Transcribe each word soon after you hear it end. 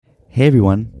Hey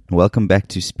everyone, welcome back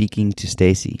to Speaking to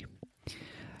Stacy.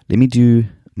 Let me do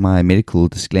my medical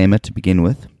disclaimer to begin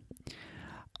with.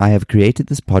 I have created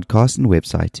this podcast and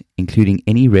website, including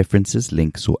any references,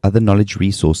 links, or other knowledge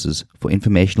resources for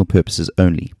informational purposes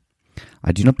only.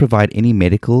 I do not provide any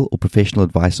medical or professional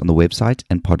advice on the website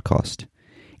and podcast.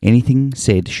 Anything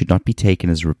said should not be taken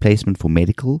as a replacement for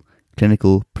medical,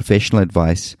 clinical, professional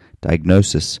advice,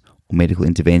 diagnosis, or medical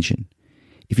intervention.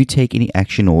 If you take any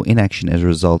action or inaction as a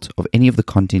result of any of the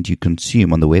content you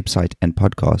consume on the website and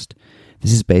podcast,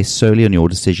 this is based solely on your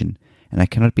decision, and I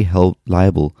cannot be held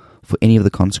liable for any of the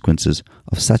consequences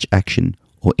of such action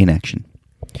or inaction.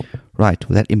 Right,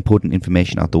 with that important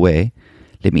information out the way,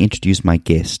 let me introduce my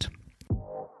guest.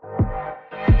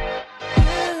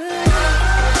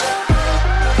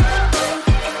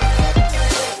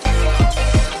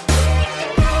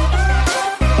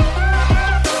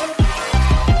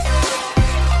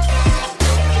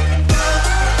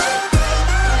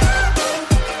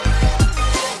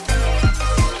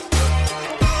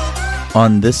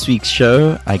 On this week's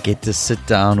show, I get to sit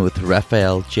down with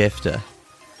Raphael Jeftha.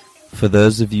 For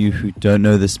those of you who don't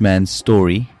know this man's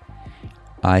story,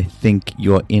 I think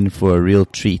you're in for a real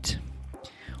treat.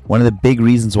 One of the big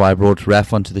reasons why I brought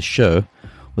Raph onto the show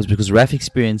was because Raph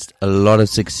experienced a lot of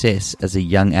success as a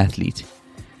young athlete.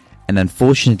 And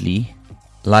unfortunately,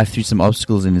 life threw some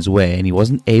obstacles in his way and he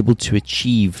wasn't able to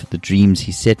achieve the dreams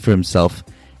he set for himself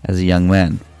as a young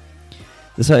man.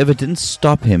 This, however, didn't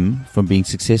stop him from being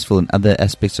successful in other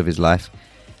aspects of his life,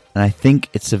 and I think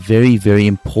it's a very, very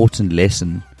important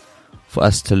lesson for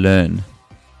us to learn,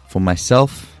 for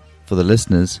myself, for the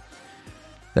listeners,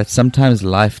 that sometimes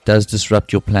life does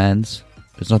disrupt your plans.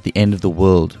 It's not the end of the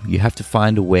world. You have to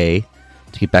find a way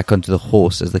to get back onto the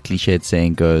horse, as the cliched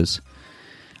saying goes.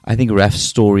 I think Raf's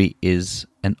story is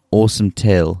an awesome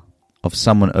tale of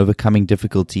someone overcoming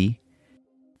difficulty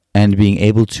and being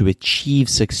able to achieve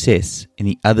success in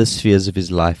the other spheres of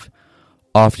his life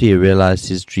after he realized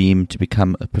his dream to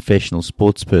become a professional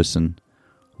sports person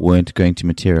weren't going to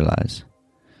materialize.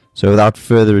 So without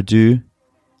further ado,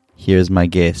 here's my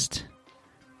guest,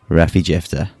 Raphael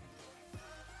Jeftha.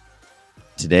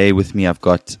 Today with me I've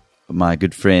got my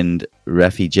good friend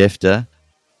Raphael Jeftha.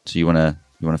 So you wanna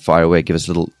fire away, give us a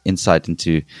little insight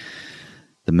into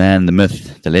the man, the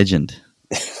myth, the legend.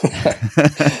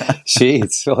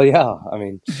 Sheets. Well, yeah. I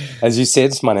mean, as you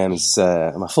said, my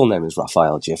full name is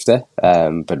Raphael Jeftha,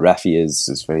 but Rafi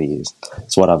is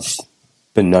what I've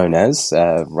been known as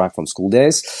right from school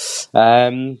days.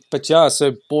 But yeah,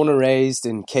 so born and raised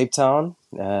in Cape Town.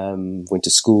 Went to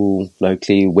school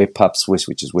locally, Web Pups,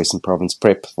 which is Western Province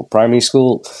Prep for primary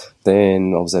school.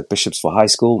 Then I was at Bishops for high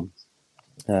school.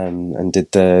 And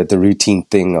did the routine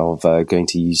thing of going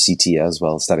to UCT as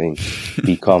well, studying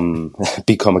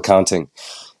BCom accounting.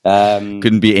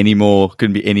 Couldn't be any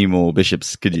more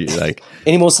bishops, could you? Like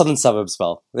any more southern suburbs,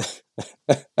 well.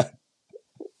 But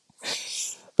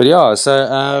yeah,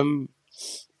 so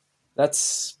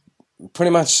that's pretty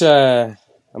much. I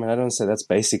mean, I don't say that's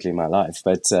basically my life,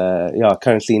 but yeah,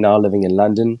 currently now living in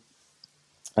London.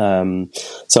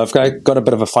 So I've got a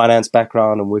bit of a finance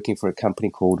background. I'm working for a company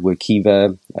called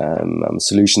Workiva. I'm a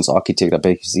solutions architect. I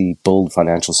basically build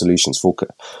financial solutions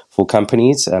for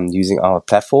companies using our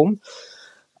platform.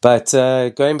 But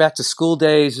going back to school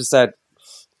days, is that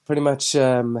pretty much?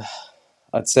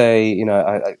 I'd say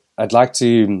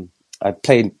I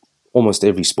played almost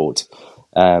every sport.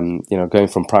 Going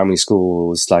from primary school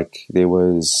was like there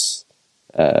was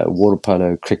water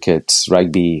polo, cricket,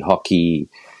 rugby, hockey.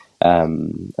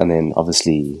 And then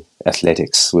obviously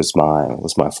athletics was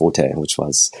my forte, which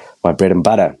was my bread and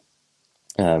butter.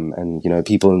 And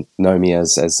people know me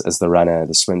as the runner,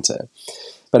 the sprinter.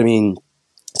 But I mean,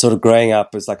 sort of growing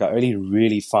up is like I only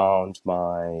really found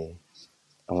my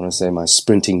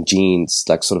sprinting genes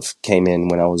like sort of came in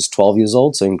when I was 12 years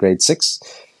old, so in grade 6.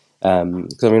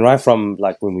 Because I mean, right from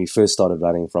like when we first started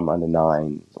running from under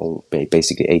 9 or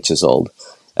basically 8 years old.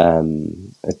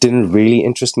 It didn't really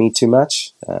interest me too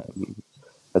much. I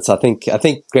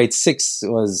think grade 6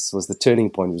 was the turning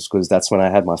point, because that's when I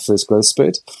had my first growth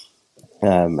spurt.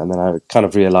 And then I kind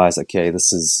of realized, okay,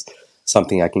 this is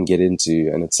something I can get into.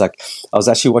 And it's like, I was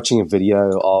actually watching a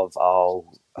video of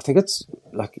I think it's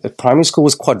like at primary school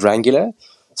was quadrangular.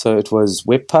 So it was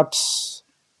Web Pups,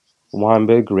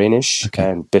 Wynberg, Rhenish,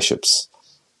 and Bishops.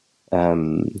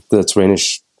 That's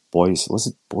Rhenish boys. Was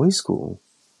it boys' school?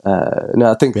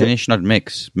 No, I think Rhenish, not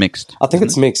mixed. I think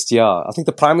it's mixed. Yeah, I think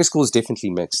the primary school is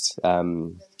definitely mixed.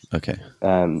 Okay.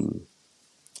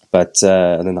 But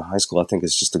and then the high school, I think,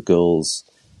 is just the girls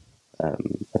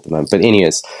at the moment. But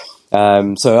anyways,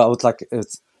 so I would like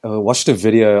watched a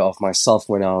video of myself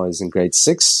when I was in grade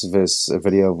 6 versus a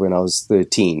video of when I was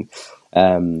 13.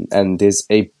 And there's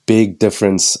a big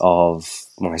difference of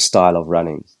my style of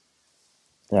running.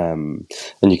 And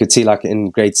you could see, like, in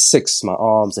grade 6, my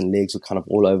arms and legs were kind of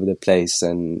all over the place,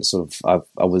 and sort of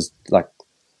I was like,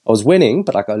 I was winning,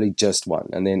 but like I only just won.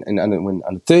 And then when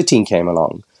under 13 came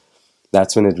along,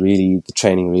 that's when the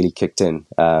training really kicked in,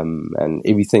 and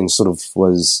everything sort of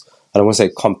was, I don't want to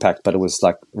say compact, but it was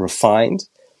like refined.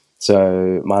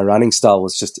 So my running style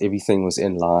was just, everything was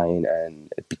in line,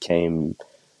 and it became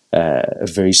a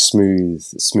very smooth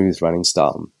running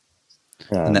style.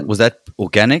 And was that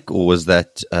organic, or was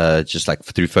that just like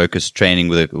through focused training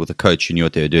with a coach who knew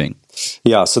what they were doing?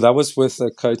 Yeah, so that was with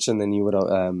a coach, and they knew what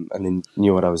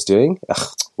I was doing,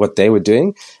 what they were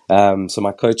doing. So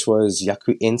my coach was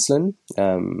Jaco Enslin,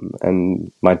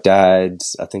 and my dad,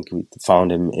 I think we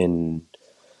found him in,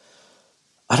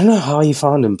 I don't know how he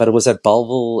found him, but it was at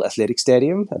Belleville Athletic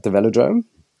Stadium at the Velodrome.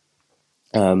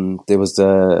 There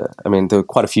were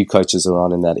quite a few coaches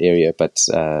around in that area, but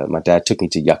my dad took me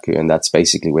to Jaco, and that's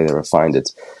basically where they refined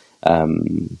it.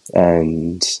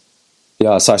 And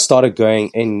yeah, so I started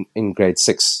going in grade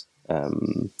 6,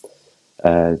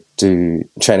 do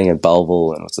training at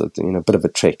Belleville, and it was a bit of a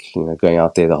trek, going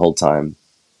out there the whole time.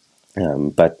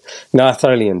 But I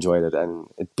thoroughly enjoyed it, and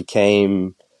it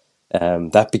became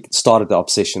started the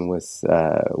obsession with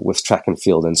track and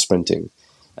field and sprinting.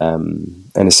 And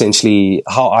essentially,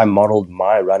 how I modeled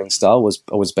my running style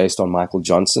was based on Michael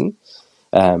Johnson.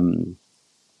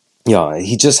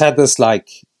 He just had this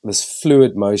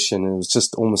fluid motion, and it was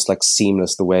just almost like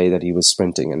seamless the way that he was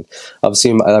sprinting. And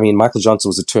obviously, Michael Johnson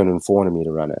was a 200 and 400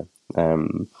 meter runner.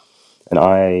 And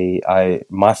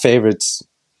my favorite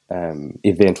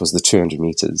event was the 200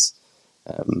 meters,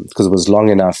 because it was long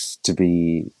enough to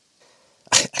be.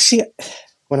 Actually,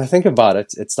 when I think about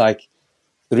it, it's like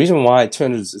the reason why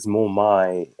 200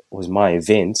 was my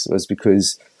event was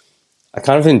because I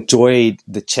kind of enjoyed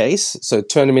the chase. So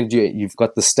 200 meters, you've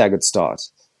got the staggered start.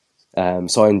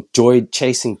 So I enjoyed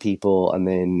chasing people, and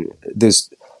then there's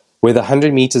where the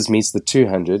 100 meters meets the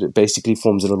 200, it basically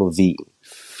forms a little V.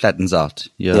 Flattens out.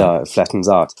 Yeah, it flattens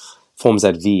out, forms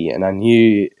that V. And I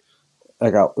knew,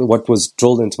 what was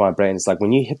drilled into my brain is like,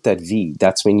 when you hit that V,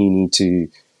 that's when you need to,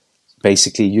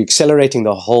 basically, you're accelerating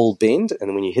the whole bend,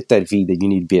 and when you hit that V, then you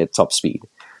need to be at top speed.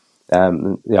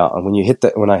 And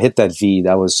when I hit that V,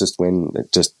 that was just when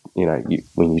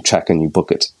when you track and you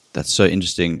book it. That's so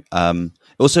interesting.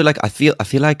 Also, I feel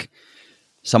like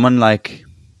someone like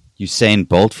Usain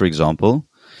Bolt, for example,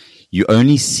 you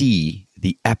only see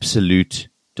the absolute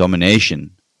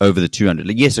domination over the 200.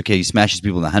 Yes, okay, he smashes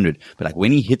people in the 100, but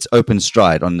when he hits open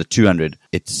stride on the 200,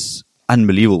 it's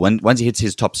unbelievable. Once he hits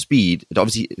his top speed, it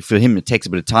obviously, for him, it takes a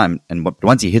bit of time, and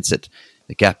once he hits it,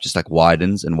 the gap just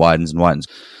widens and widens and widens.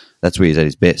 That's where he's at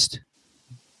his best.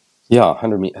 Yeah,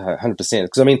 100%.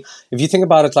 Because if you think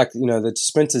about it, the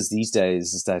sprinters these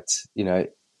days is that,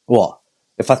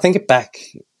 if I think it back,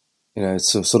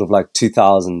 sort of like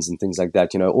 2000s and things like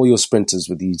that, all your sprinters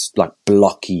were these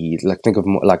blocky, think of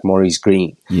Maurice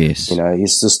Green. Yes.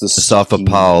 He's just this Safa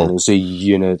Powell. It's a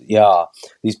unit. Yeah,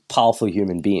 these powerful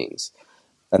human beings.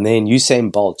 And then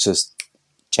Usain Bolt just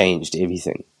changed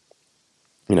everything.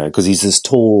 Because he's this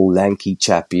tall, lanky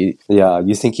chap. You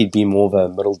think he'd be more of a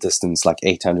middle distance,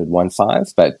 800,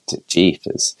 1.5, but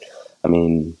jeepers.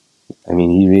 He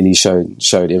really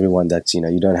showed everyone that,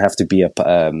 you don't have to be a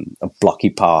blocky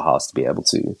powerhouse to be able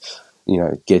to,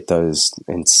 get those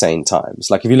insane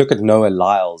times. If you look at Noah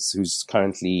Lyles, who's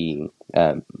currently,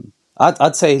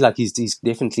 I'd say he's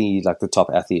definitely the top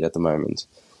athlete at the moment.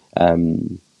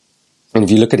 And if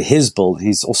you look at his build,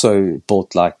 he's also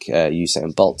built like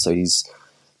Usain Bolt. So he's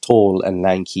tall and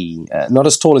lanky, not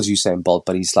as tall as Usain Bolt,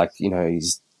 but he's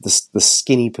he's the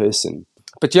skinny person.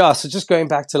 But yeah, so just going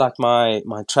back to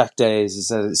my track days, is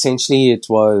that essentially it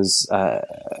was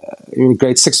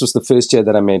grade 6 was the first year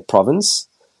that I made provincial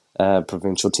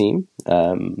team,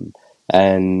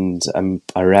 and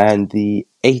I ran the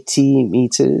 80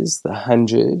 meters, the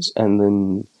 100, and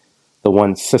then the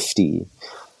 150.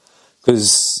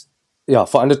 Because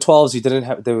for under 12s, you didn't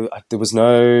have there was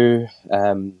no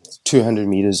 200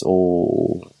 meters,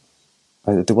 or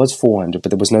there was 400, but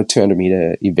there was no 200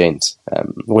 meter event,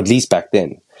 or at least back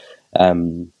then.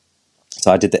 So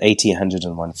I did the 80, 100,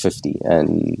 and 150,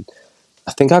 and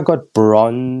I think I got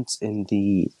bronze in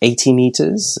the 80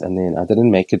 meters, and then I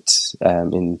didn't make it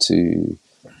into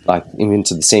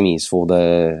the semis for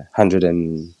the 100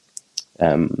 and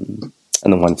the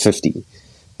 150.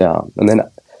 Yeah, and then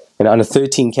under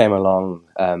 13 came along.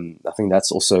 I think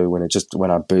that's also when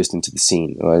I burst into the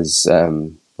scene. It was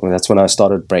that's when I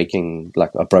started breaking. Like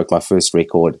I broke my first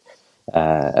record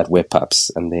at Web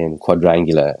Pups, and then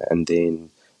quadrangular, and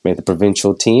then made the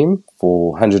provincial team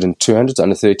for 100 and 200s.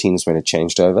 Under 13s when it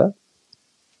changed over.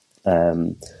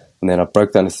 And then I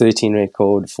broke the under 13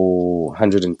 record for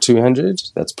 100 and 200.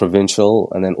 That's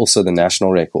provincial, and then also the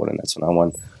national record, and that's when I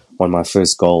won my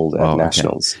first gold at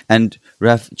nationals. Okay. And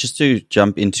Raf, just to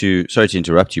jump into, sorry to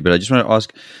interrupt you, but I just want to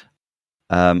ask.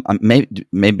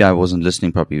 Maybe I wasn't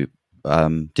listening properly.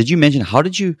 Did you mention how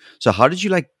did you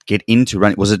like get into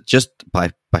running? Was it just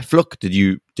by fluke?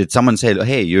 Did someone say,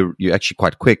 hey, you're actually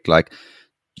quite quick, like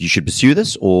you should pursue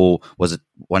this? Or was it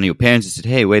one of your parents that said,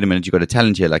 hey, wait a minute, you got a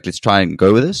talent here, like let's try and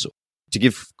go with this? To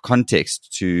give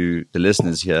context to the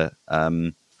listeners here,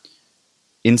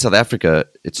 in South Africa,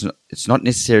 it's not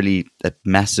necessarily a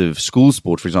massive school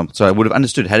sport, for example. So I would have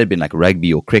understood had it been like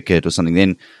rugby or cricket or something,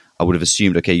 then I would have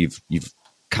assumed, okay, you've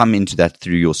come into that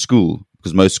through your school,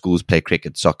 because most schools play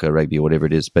cricket, soccer, rugby, or whatever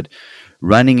it is. But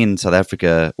running in South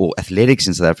Africa, or athletics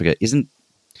in South Africa, isn't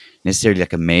necessarily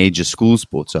like a major school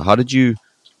sport. So how did you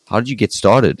get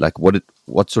started? Like what is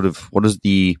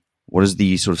the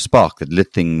sort of spark that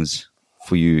lit things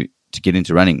for you to get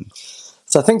into running?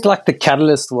 So I think like the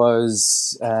catalyst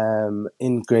was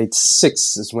in grade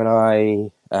 6 is when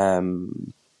I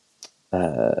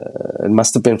it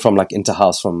must have been from like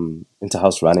interhouse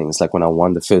running. It's like when I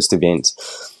won the first event.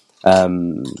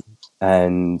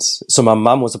 And so my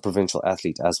mum was a provincial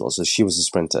athlete as well. So she was a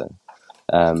sprinter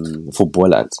for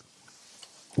Boland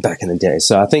back in the day.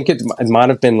 So I think it might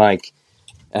have been like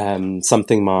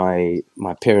something my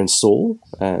parents saw.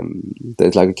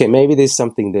 There's like, okay, maybe there's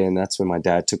something there. And that's when my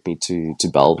dad took me to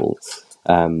Belleville.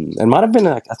 It might have been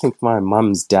like, I think my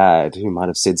mum's dad who might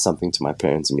have said something to my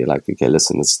parents and be like, okay,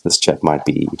 listen, this chap might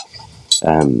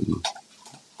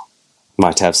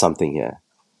have something here.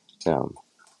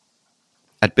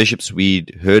 At Bishop's,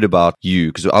 we'd heard about you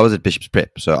because I was at Bishop's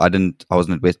Prep, so I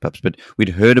wasn't at West Pups, but we'd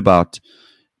heard about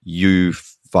you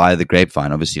via the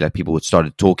grapevine. Obviously, like people had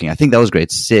started talking. I think that was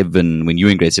grade 7 when you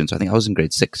were in grade 7. So I think I was in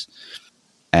grade 6,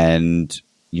 and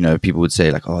people would say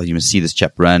like, "Oh, you must see this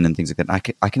chap run" and things like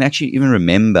that. I can actually even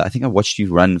remember. I think I watched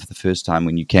you run for the first time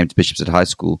when you came to Bishop's at high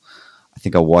school. I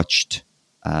think I watched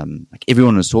like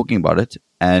everyone was talking about it,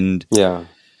 and yeah.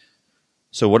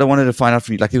 So what I wanted to find out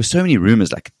from you, like there were so many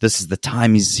rumors, like this is the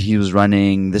time he was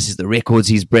running, this is the records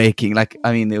he's breaking. Like,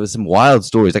 I mean, there was some wild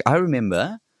stories. Like I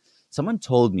remember someone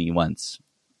told me once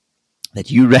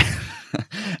that you ran,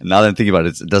 now that I'm thinking about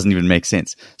it, it doesn't even make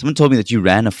sense. Someone told me that you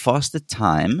ran a faster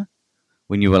time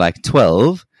when you were like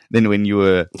 12 than when you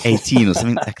were 18 or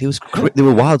something. Like there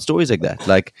were wild stories like that.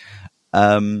 Like,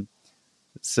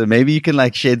 so maybe you can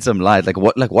like shed some light. Like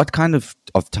what kind of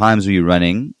times were you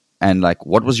running? And like,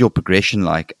 what was your progression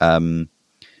like? And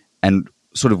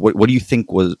sort of, what do you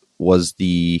think was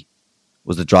the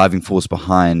driving force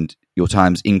behind your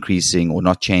times increasing or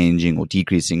not changing or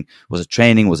decreasing? Was it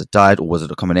training? Was it diet? Or was it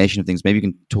a combination of things? Maybe you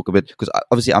can talk a bit, because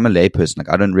obviously I'm a lay person.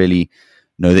 Like I don't really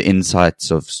know the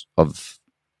insights of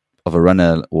a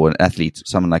runner or an athlete,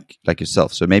 someone like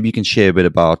yourself. So maybe you can share a bit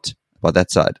about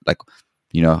that side, like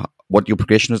what your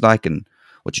progression was like and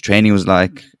what your training was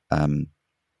like, and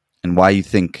why you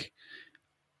think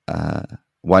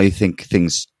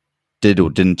things did or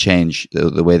didn't change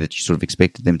the way that you sort of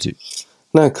expected them to.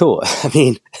 No, cool. I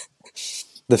mean,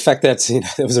 the fact that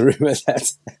there was a rumor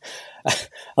that I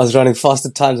was running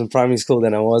faster times in primary school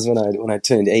than I was when I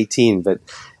turned 18, but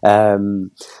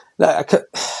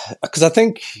because I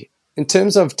think in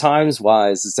terms of times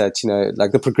wise, is that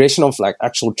like the progression of like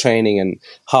actual training and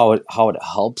how it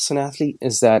helps an athlete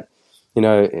is that. In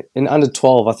under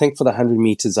 12, I think for the 100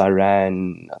 meters, I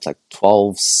ran at like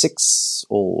 12.6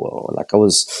 or like I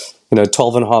was,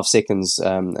 12 and a half seconds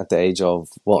at the age of,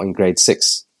 in grade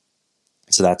 6.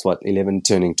 So that's 11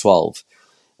 turning 12.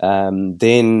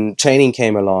 Then training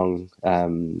came along,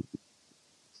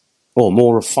 or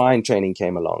more refined training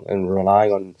came along, and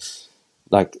relying on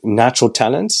like natural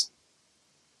talent,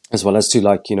 as well as to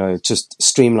like, just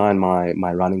streamline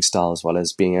my running style, as well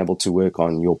as being able to work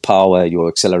on your power, your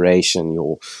acceleration,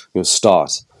 your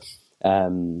start.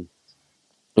 So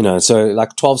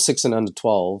like 12.6 and under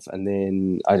 12, and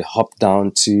then I hopped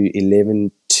down to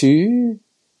 11.2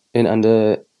 in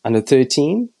under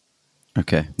 13.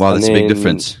 Okay. Wow, that's a big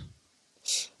difference.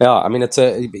 Yeah, I mean,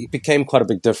 it became quite a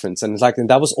big difference. And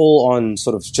that was all on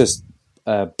sort of just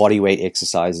body weight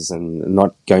exercises and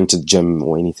not going to the gym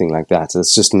or anything like that. So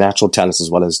it's just natural talents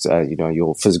as well as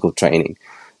your physical training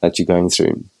that you're going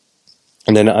through.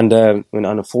 And then when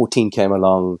under 14 came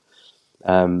along,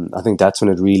 I think that's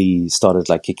when it really started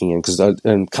like kicking in, because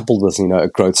and coupled with a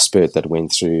growth spurt that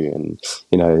went through, and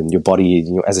your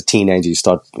body, as a teenager,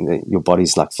 your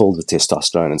body's like filled with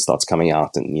testosterone and starts coming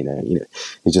out, and you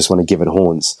just want to give it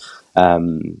horns.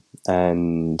 And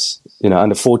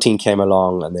under 14 came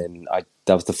along, and then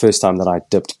that was the first time that I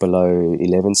dipped below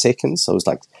 11 seconds. So it was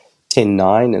like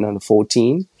 10:9 and under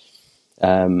 14.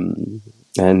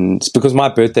 And because my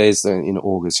birthday is in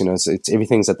August, it's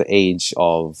everything's at the age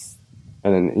of.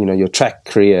 And then, your track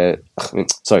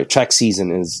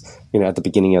season is, at the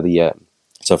beginning of the year.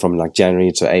 So from like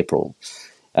January to April.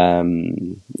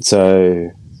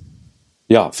 So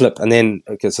flip. And then,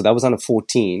 so that was under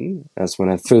 14. That's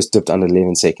when I first dipped under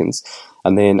 11 seconds.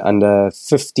 And then under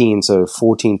 15, so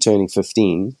 14 turning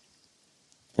 15,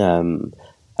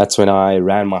 that's when I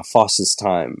ran my fastest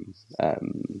time.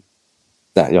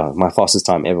 My fastest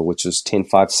time ever, which was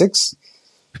 10:56.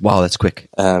 Wow, that's quick.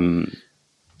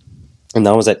 And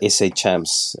that was at SA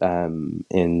Champs in,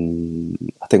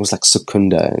 I think it was like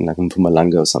Secunda in like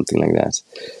Mpumalanga or something like that.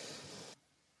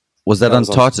 Was that on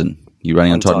tartan? You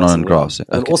running on tartan, not on grass? Yeah.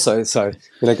 Okay. And also, so,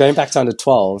 going back to under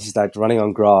 12, like running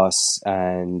on grass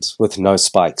and with no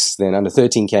spikes. Then under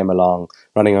 13 came along,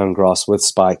 running on grass with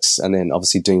spikes, and then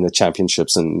obviously doing the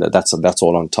championships, and that's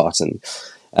all on tartan.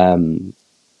 I'm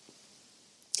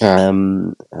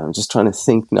just trying to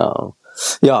think now.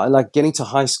 Yeah, like getting to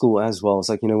high school as well. It's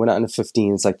like, when I under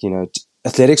 15, it's like,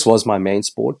 athletics was my main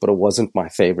sport, but it wasn't my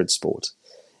favorite sport.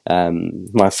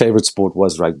 My favorite sport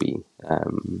was rugby.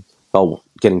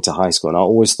 Getting to high school. And I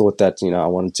always thought that, I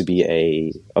wanted to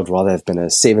be I'd rather have been a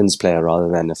sevens player rather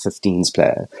than a 15s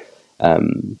player.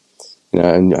 And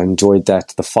I enjoyed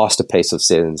the faster pace of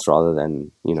sevens rather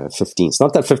than, 15s.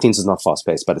 Not that 15s is not fast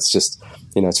paced, but it's just,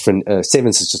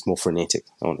 sevens is just more frenetic,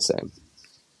 I want to say.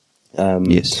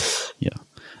 Yes. Yeah.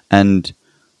 And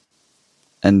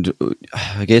I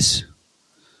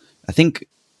think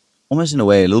almost in a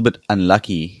way a little bit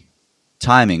unlucky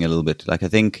timing a little bit. Like I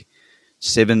think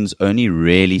sevens only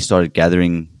really started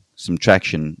gathering some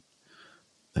traction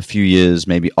a few years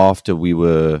maybe after we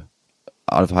were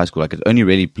out of high school. Like it only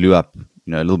really blew up, a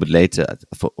little bit later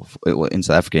in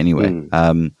South Africa anyway.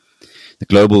 The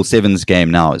global sevens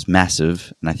game now is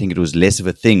massive, and I think it was less of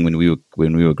a thing when we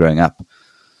were growing up.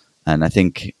 And I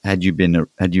think had you been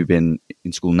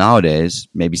in school nowadays,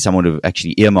 maybe someone would have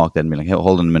actually earmarked that and been like, hey,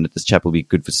 hold on a minute, this chap will be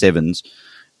good for sevens.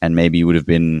 And maybe you would have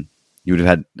had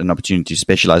an opportunity to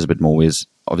specialize a bit more. Whereas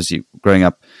obviously growing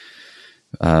up,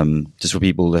 just for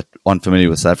people that aren't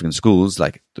familiar with South African schools,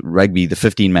 like the rugby, the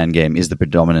 15-man game is the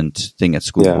predominant thing at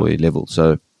schoolboy level.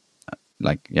 So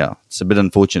it's a bit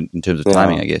unfortunate in terms of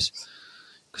timing, I guess.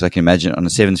 Because I can imagine on a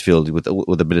sevens field with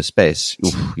a bit of space,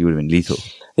 you would have been lethal.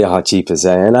 Yeah, how cheap is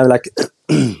that? And I'm like,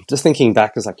 just thinking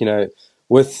back, is like,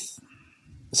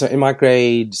 so in my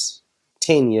grade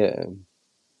 10 year,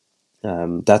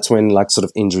 that's when like sort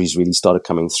of injuries really started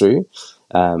coming through.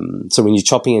 So when you're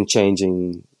chopping and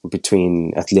changing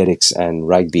between athletics and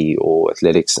rugby, or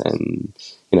athletics and,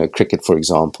 cricket, for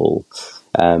example,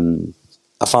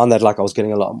 I found that like I was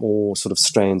getting a lot more sort of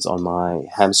strains on my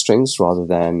hamstrings rather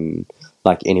than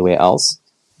like anywhere else.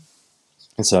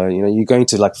 And so, you're going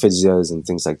to like physios and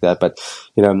things like that. But,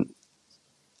 I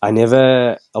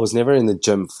was never in the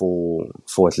gym for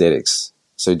athletics.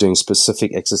 So doing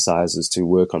specific exercises to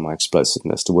work on my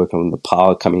explosiveness, to work on the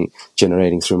power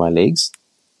generating through my legs.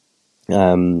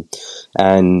 And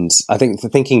I think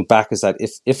thinking back is that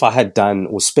if I had done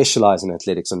or specialized in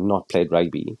athletics and not played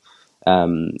rugby,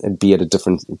 it'd be at a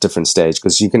different stage.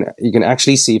 Because you can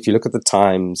actually see, if you look at the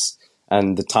times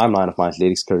and the timeline of my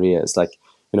athletics career, it's like,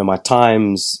 my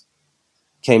times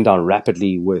came down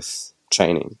rapidly with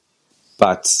training,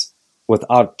 but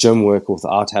without gym work, or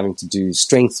without having to do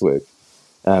strength work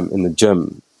in the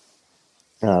gym,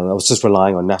 I was just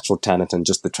relying on natural talent and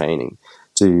just the training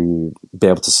to be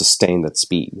able to sustain that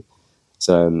speed.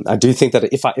 So I do think that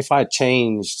if I had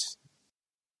changed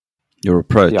your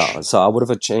approach, so I would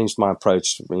have changed my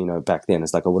approach. Back then,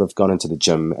 it's like I would have gone into the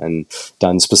gym and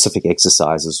done specific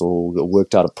exercises or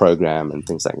worked out a program and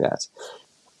things like that.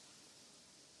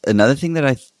 Another thing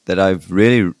that I've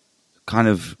really kind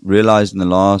of realized in the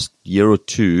last year or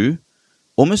two,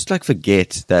 almost like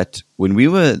forget that when we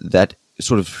were that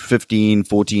sort of 15,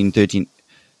 14, 13,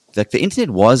 like the internet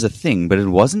was a thing, but it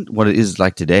wasn't what it is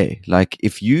like today. Like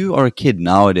if you are a kid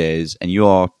nowadays and you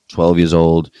are 12 years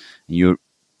old and you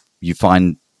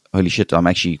find, holy shit, I'm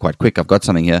actually quite quick, I've got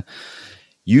something here,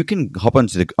 you can hop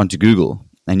onto Google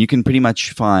and you can pretty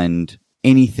much find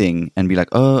anything and be like,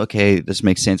 oh, okay, this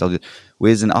makes sense.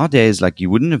 Whereas in our days, like there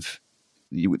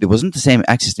wasn't the same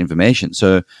access to information.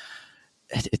 So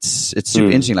it's super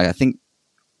interesting. Like I think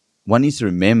one needs to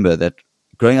remember that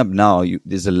growing up now,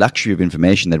 there's a luxury of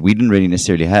information that we didn't really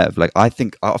necessarily have. Like I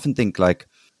often think like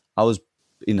I was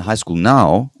in high school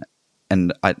now,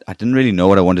 and I didn't really know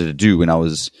what I wanted to do when I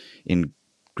was in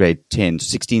grade 10,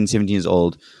 16, 17 years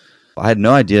old. I had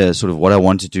no idea sort of what I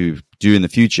wanted to do in the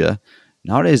future.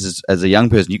 Nowadays, as a young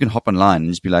person, you can hop online and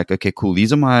just be like, okay, cool.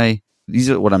 These are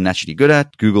what I'm naturally good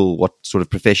at. Google what sort of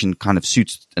profession kind of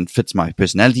suits and fits my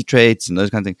personality traits and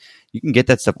those kinds of things. You can get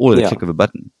that stuff all at a click of a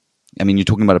button. I mean, you're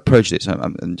talking about approach there. So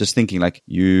I'm just thinking like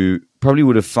you probably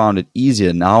would have found it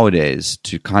easier nowadays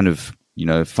to kind of,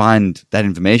 find that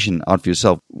information out for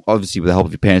yourself, obviously with the help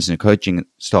of your parents and your coaching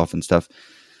staff and stuff,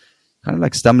 kind of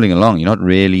like stumbling along. You're not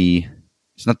really,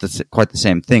 it's not quite the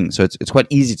same thing. So it's quite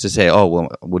easy to say, oh, well,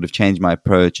 I would have changed my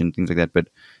approach and things like that. But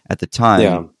at the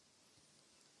time,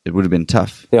 it would have been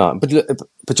tough. Yeah,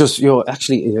 but just you're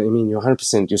actually, you're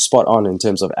 100%, you're spot on in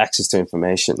terms of access to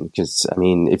information. Because,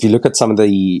 if you look at some of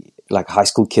the like high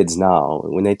school kids now,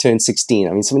 when they turn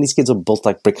 16, some of these kids are built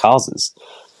like brick houses,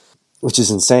 which is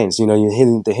insane. So,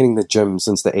 they're hitting the gym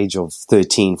since the age of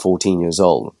 13, 14 years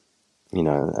old,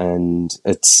 and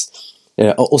it's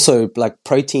also like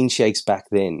protein shakes back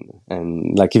then.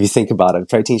 And like, if you think about it,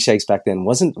 protein shakes back then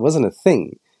wasn't a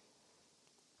thing.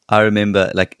 I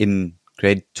remember like in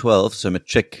grade 12, so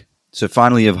matric, so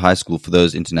final year of high school for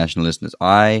those international listeners,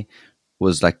 I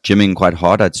was like gymming quite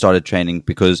hard. I'd started training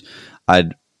because I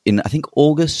think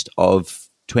August of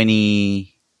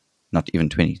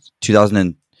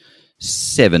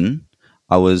 2007,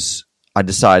 I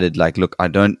decided like, look, I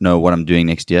don't know what I'm doing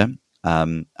next year.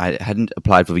 I hadn't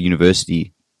applied for the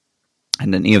university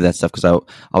and any of that stuff because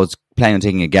I was planning on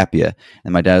taking a gap year.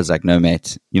 And my dad was like, no,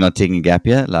 mate, you're not taking a gap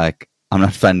year. Like, I'm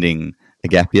not funding a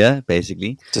gap year,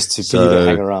 basically. Just for you to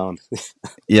hang around.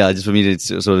 Yeah, just for me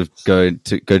to sort of go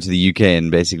to the UK and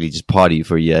basically just party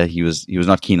for a year. He was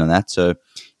not keen on that. So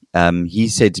he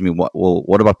said to me,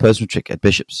 what about personal trick at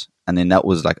Bishop's? And then that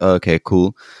was like, oh, okay,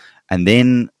 cool. And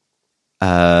then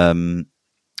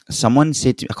someone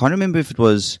said to me, I can't remember if it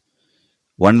was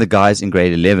one of the guys in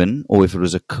grade 11 or if it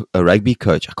was a rugby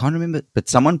coach. I can't remember, but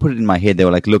someone put it in my head. They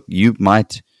were like, look, you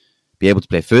might be able to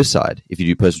play first side if you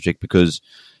do personal trick because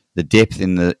the depth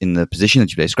in the position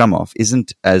that you play scrum off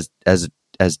isn't as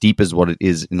deep as what it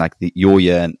is in like your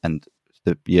year and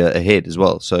the year ahead as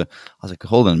well. So I was like,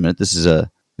 hold on a minute, this is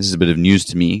a bit of news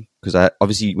to me because I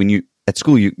obviously when you at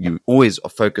school you always are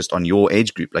focused on your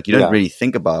age group, like you don't really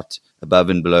think about above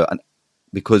and below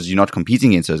because you're not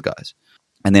competing against those guys.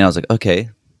 And then I was like, okay,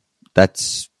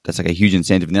 that's like a huge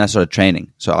incentive. And then I started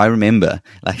training. So I remember,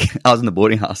 like, I was in the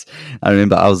boarding house. I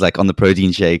remember I was like on the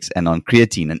protein shakes and on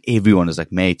creatine, and everyone was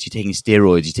like, mate, you're taking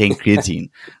steroids, you're taking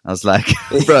creatine. I was like,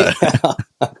 bro.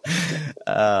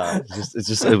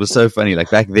 It was so funny. Like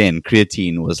back then,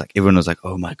 creatine was like, everyone was like,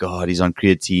 oh my God, he's on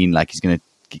creatine. Like he's going to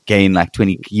gain like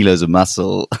 20 kilos of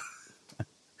muscle. Oh,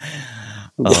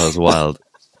 it was wild.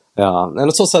 Yeah. And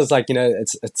it's also like,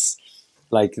 it's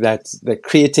like that, the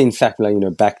creatine factor,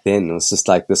 back then it was just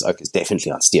like this, okay, it's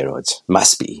definitely on steroids.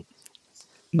 Must be.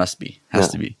 Has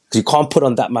to be. You can't put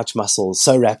on that much muscle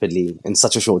so rapidly in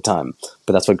such a short time.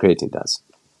 But that's what creatine does.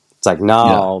 It's like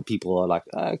now people are like,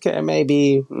 okay,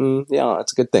 maybe,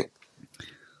 it's a good thing.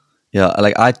 Yeah,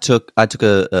 like I took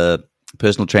a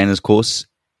personal trainer's course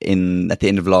at the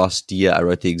end of last year. I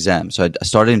wrote the exam. So I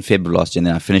started in February last year and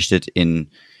then I finished it in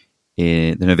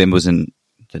the November was in.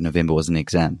 The November was an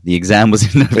exam. The exam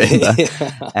was in November,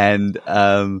 and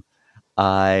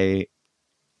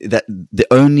the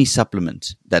only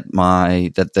supplement that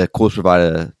the course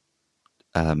provider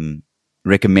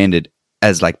recommended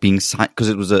as like being because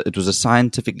it was a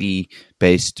scientifically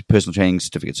based personal training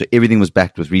certificate, so everything was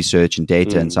backed with research and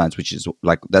data and science, which is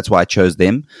like that's why I chose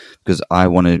them because I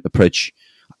want to approach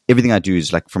everything I do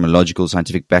is like from a logical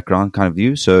scientific background kind of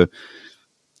view. So.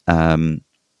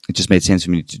 It just made sense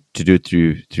for me to do it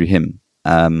through him.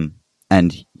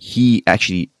 And he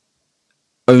actually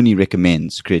only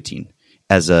recommends creatine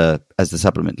as the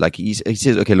supplement. Like he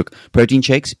says, okay, look, protein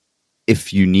shakes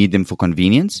if you need them for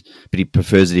convenience, but he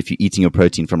prefers it if you're eating your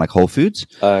protein from like Whole Foods.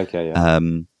 Okay, yeah.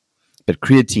 But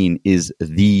creatine is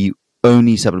the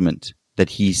only supplement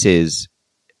that he says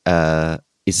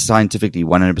is scientifically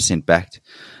 100% backed.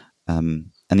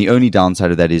 And the only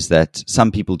downside of that is that some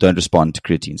people don't respond to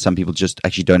creatine. Some people just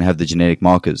actually don't have the genetic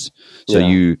markers. So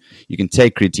you can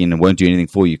take creatine and it won't do anything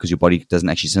for you because your body doesn't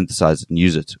actually synthesize it and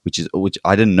use it, which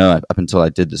I didn't know up until I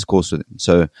did this course with him.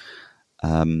 So,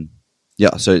 so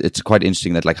it's quite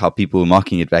interesting that like how people were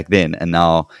marking it back then. And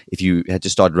now if you had to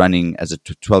start running as a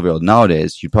 12-year-old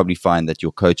nowadays, you'd probably find that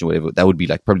your coach or whatever, that would be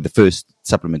like probably the first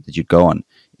supplement that you'd go on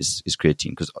is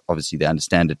creatine because obviously they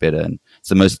understand it better and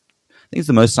it's the think it's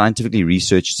the most scientifically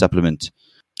researched supplement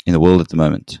in the world at the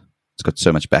moment. It's got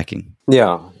so much backing.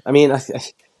 Yeah, I mean, I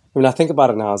think about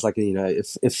it now. It's like,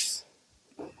 if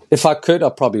I could, I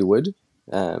probably would.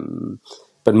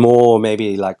 But more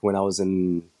maybe like when I was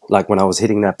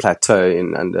hitting that plateau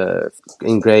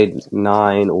in grade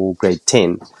 9 or grade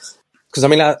 10. Because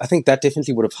I think that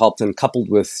definitely would have helped, and coupled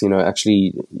with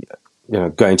actually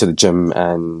going to the gym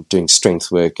and doing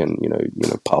strength work and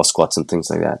power squats and things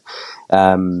like that.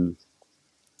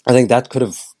 I think that could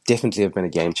have definitely have been a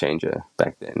game changer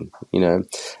back then.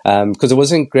 Because it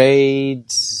was in grade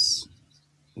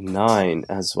 9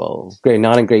 as well. Grade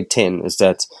 9 and grade 10 is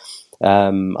that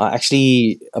I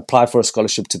actually applied for a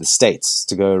scholarship to the States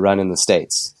to go run in the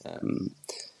States,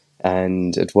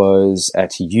 and it was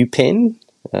at UPenn.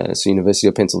 So University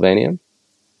of Pennsylvania,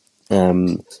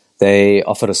 they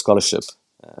offered a scholarship.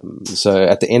 So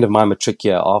at the end of my matric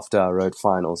year, after I rode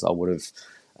finals, I would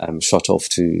have shot off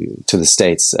to the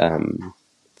States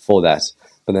for that.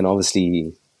 But then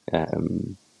obviously, I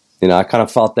kind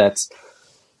of felt that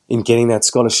in getting that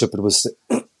scholarship, it was,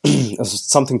 it was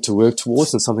something to work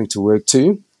towards and something to work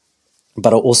to.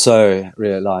 But I also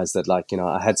realized that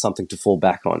I had something to fall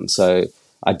back on. So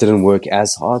I didn't work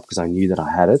as hard because I knew that I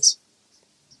had it.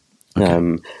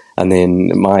 Okay. And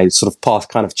then my sort of path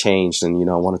kind of changed, and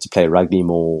I wanted to play rugby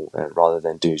more rather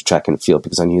than do track and field,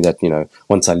 because I knew that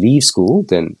once I leave school,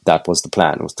 then that was the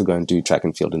plan, was to go and do track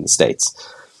and field in the States.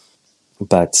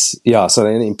 But yeah, so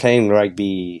then in playing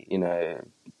rugby,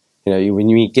 when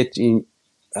you get,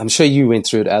 I'm sure you went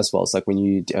through it as well. It's like when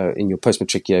you in your post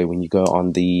matric year, when you go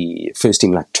on the first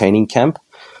team training camp.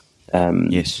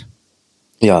 Yes.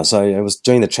 Yeah, so it was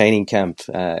during the training camp,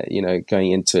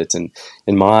 going into it, and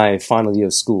in my final year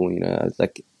of school,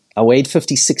 I weighed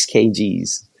 56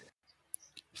 kgs.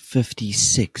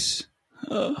 56.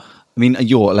 I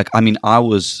think I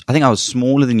was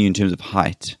smaller than you in terms of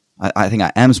height. I think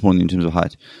I am smaller than you in terms of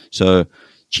height. So,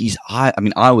 geez,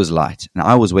 I was light, and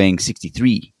I was weighing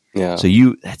 63. Yeah. So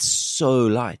that's so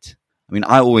light.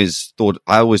 I always thought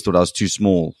I was too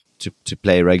small to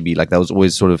play rugby. Like that was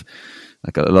always sort of.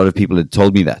 Like a lot of people had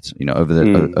told me that,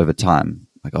 over time.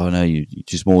 Like, oh no, you're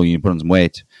too small, you need to put on some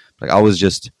weight. Like I was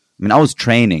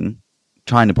training,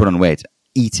 trying to put on weight,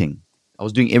 eating. I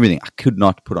was doing everything. I could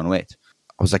not put on weight.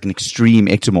 I was like an extreme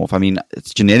ectomorph.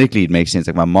 It's genetically, it makes sense.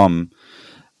 Like my mom,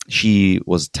 she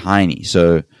was tiny.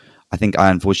 So I think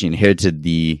I unfortunately inherited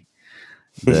the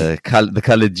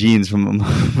colored genes from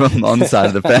one side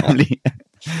of the family.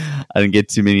 I didn't get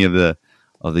too many of the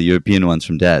European ones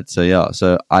from dad. So yeah,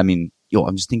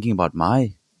 I'm just thinking about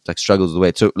my struggles with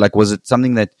weight. So was it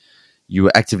something that you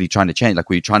were actively trying to change? Like,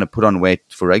 were you trying to put on weight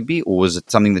for rugby, or was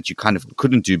it something that you kind of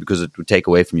couldn't do because it would take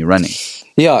away from your running?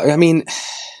 Yeah,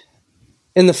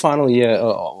 in the final year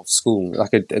of school,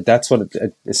 that's what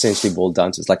it essentially boiled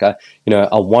down to. It's like I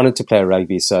wanted to play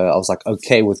rugby, so I was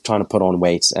okay with trying to put on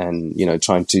weight and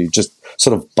trying to just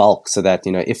sort of bulk, so that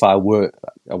if I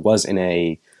was in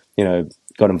a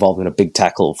got involved in a big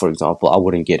tackle, for example, I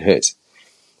wouldn't get hurt.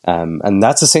 And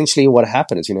that's essentially what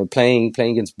happened. Playing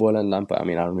against Boyle and Lumpo.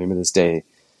 I remember this day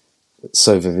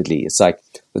so vividly. It's like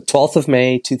the 12th of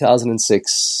May,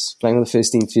 2006, playing on the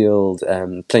first team field,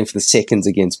 playing for the seconds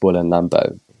against Boyle and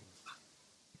Lumpo.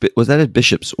 But was that at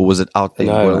Bishop's, or was it out there?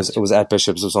 No, it was at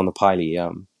Bishop's. It was on the Piley.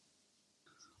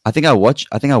 I think I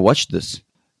watched this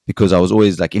because I was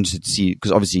always interested to see,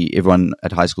 because obviously everyone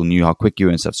at high school knew how quick you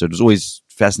were and stuff. So it was always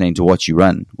fascinating to watch you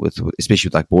run,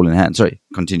 especially with ball in hand. Sorry,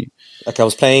 continue. I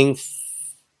was playing.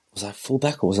 Was I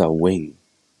fullback or was I wing?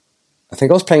 I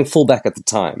think I was playing fullback at the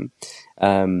time,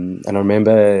 and I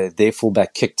remember their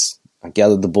fullback kicked. I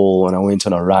gathered the ball and I went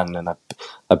on a run, and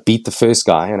I beat the first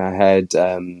guy, and I had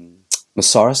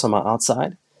Masaris on my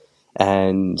outside,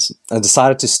 and I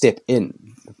decided to step in.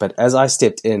 But as I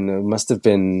stepped in, it must have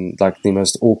been the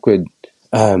most awkward.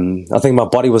 I think my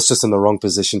body was just in the wrong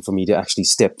position for me to actually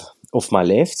step off my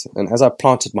left. And as I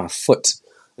planted my foot,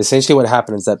 essentially what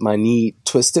happened is that my knee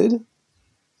twisted.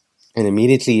 And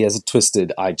immediately as it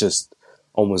twisted, I just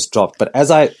almost dropped. But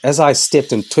as I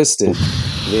stepped and twisted,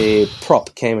 the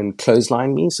prop came and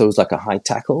clotheslined me. So it was like a high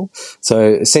tackle.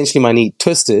 So essentially my knee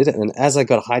twisted. And as I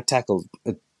got a high tackle,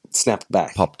 it snapped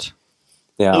back. Popped.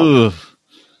 Yeah. Ugh.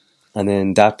 And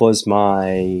then that was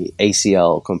my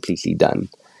ACL completely done.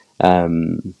 I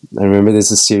remember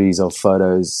there's a series of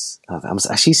photos. I must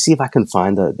actually see if I can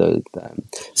find the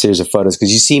series of photos,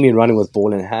 because you see me running with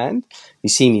ball in hand, you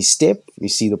see me step, you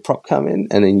see the prop come in,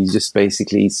 and then you just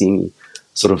basically see me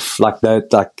sort of like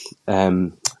that, I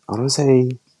don't want to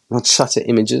say not shutter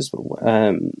images, but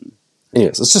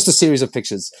anyways, it's just a series of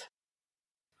pictures.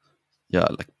 Yeah,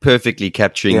 like perfectly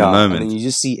capturing the And then moment. you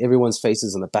just see everyone's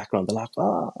faces in the background. They're like,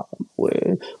 what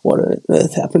on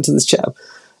earth happened to this chap?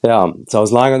 Yeah, so I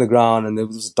was lying on the ground, and there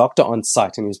was a doctor on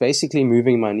site, and he was basically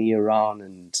moving my knee around,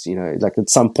 and like at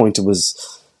some point it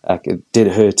was like it did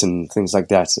hurt and things like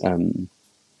that.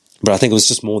 But I think it was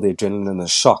just more the adrenaline and the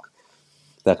shock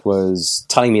that was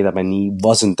telling me that my knee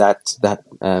wasn't that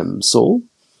sore.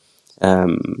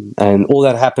 And all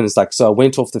that happened is so I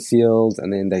went off the field,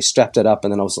 and then they strapped it up,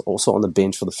 and then I was also on the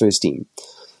bench for the first team.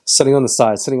 Sitting on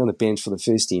the bench for the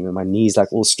first team, and my knee's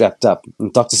all strapped up. And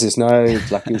the doctor says, no, you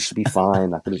should be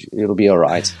fine. It'll be all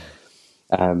right.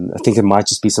 I think it might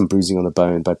just be some bruising on the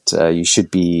bone, but you should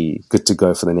be good to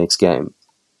go for the next game.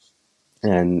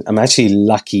 And I'm actually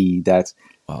lucky that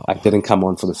I didn't come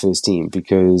on for the first team,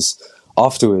 because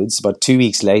afterwards, about 2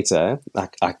 weeks later,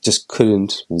 I just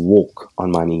couldn't walk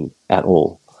on my knee at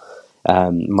all.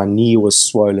 My knee was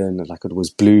swollen, it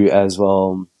was blue as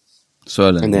well.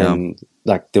 Swollen, and then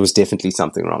there was definitely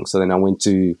something wrong. So then I went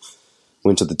to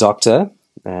the doctor,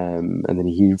 and then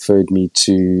he referred me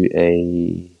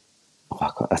to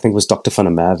I think it was Dr. Van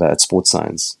der Merwe at Sports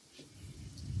Science.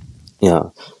 Yeah.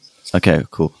 Okay,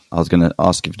 cool. I was going to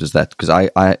ask if it was that, because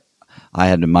I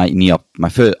had my knee up.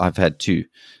 I've had two.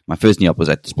 My first knee up was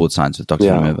at Sports Science with Dr.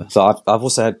 Van der Merwe. So I've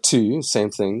also had two, same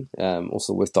thing,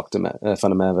 also with Dr. Van der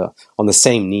Merwe on the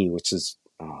same knee, which is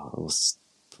it was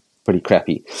pretty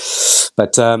crappy.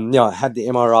 But I had the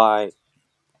MRI,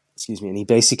 and he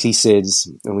basically says,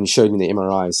 and when he showed me the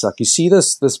MRI, it's you see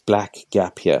this black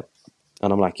gap here?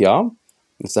 And I'm like, yeah.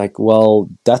 It's well,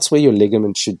 that's where your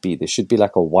ligament should be. There should be a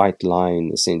white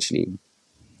line essentially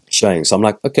showing. So I'm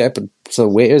like, okay, but so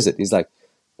where is it? He's like,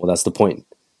 well, that's the point.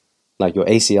 Your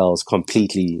ACL is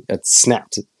completely, it's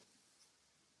snapped.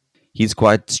 He's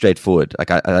quite straightforward.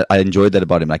 I enjoyed that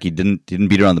about him. He didn't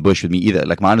beat around the bush with me either.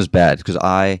 Mine was bad because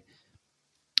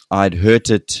I'd hurt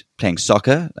it playing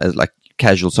soccer as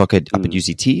casual soccer up at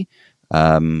UCT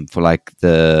for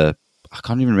I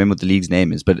can't even remember what the league's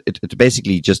name is, but it's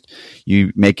basically just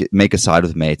you make a side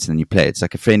with mates and then you play. It's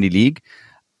like a friendly league.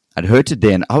 I'd hurt it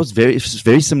then. It was very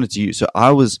similar to you. So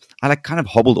I kind of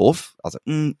hobbled off. I was like,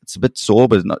 it's a bit sore,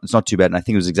 but it's not too bad. And I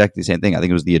think it was exactly the same thing. I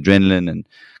think it was the adrenaline and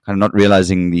kind of not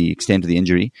realizing the extent of the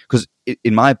injury. Because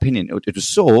in my opinion, it was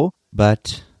sore,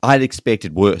 but I'd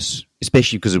expected worse,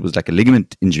 especially because it was a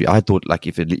ligament injury. I thought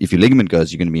if your ligament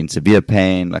goes, you're going to be in severe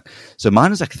pain. So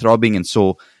mine was throbbing and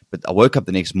sore, but I woke up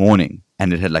the next morning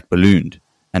and it had ballooned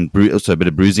and also a bit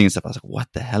of bruising and stuff. I was like, what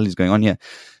the hell is going on here?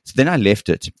 So then I left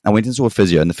it. I went and saw a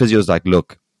physio, and the physio was like,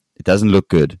 look, it doesn't look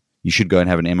good. You should go and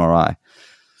have an MRI.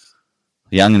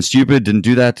 Young and stupid, didn't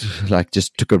do that.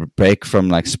 Just took a break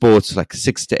from sports,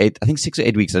 6 to 8, I think 6 or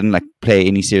 8 weeks. I didn't play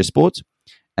any serious sports.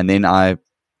 And then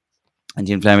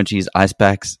anti-inflammatories, ice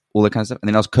packs, all that kind of stuff. And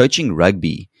then I was coaching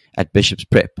rugby at Bishop's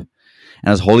Prep. And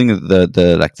I was holding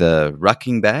the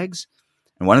rucking bags.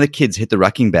 And one of the kids hit the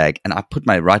rucking bag, and I put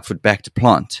my right foot back to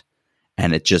plant.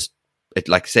 And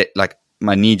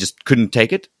my knee just couldn't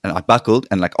take it, and I buckled,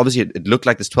 and obviously it looked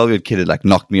like this 12-year-old kid had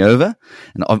knocked me over,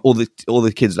 and all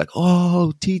the kids were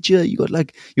oh, teacher, you got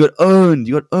owned,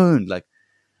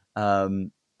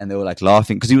 and they were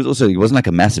laughing because he wasn't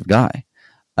a massive guy,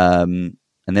 and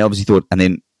they obviously thought,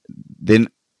 and then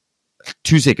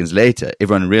 2 seconds later,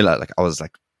 everyone realized I was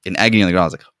in agony on the ground. I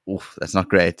was like, oof, that's not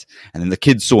great. And then the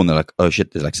kids saw, and they're like, oh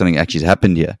shit, there's something actually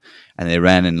happened here. And they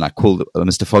ran and called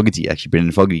Mr. Fogarty. Actually,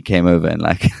 Brendan Fogarty came over and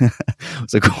I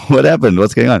was like, what happened?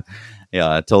 What's going on?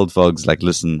 Yeah, I told Fogs,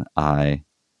 listen, I'd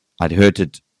hurt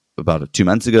it about 2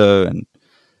 months ago, and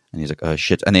he's like, oh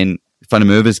shit. And then Van der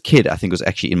Merwe's kid, I think, was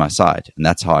actually in my side, and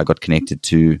that's how I got connected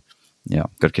to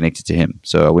him.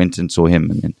 So I went and saw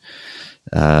him, and then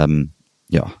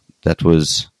that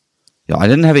was. I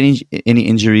didn't have any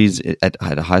injuries at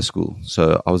high school,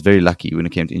 so I was very lucky when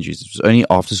it came to injuries. It was only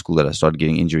after school that I started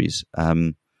getting injuries.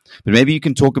 But maybe you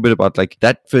can talk a bit about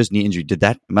that first knee injury.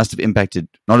 Must have impacted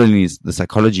not only the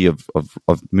psychology of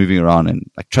moving around and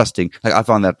trusting. I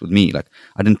found that with me, I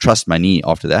didn't trust my knee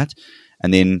after that.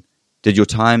 And then did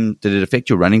it affect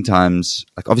your running times?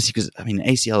 Obviously, because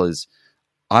ACL is.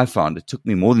 I found it took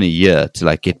me more than a year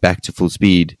to get back to full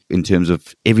speed in terms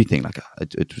of everything.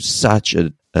 It was such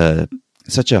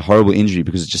a horrible injury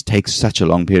because it just takes such a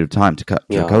long period of time to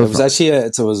recover. It was actually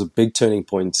it was a big turning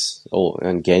point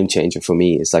and game changer for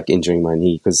me. It's injuring my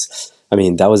knee because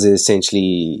that was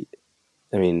essentially.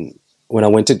 When I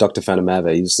went to Dr. Van der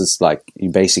Merwe, he was just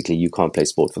you can't play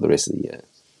sport for the rest of the year,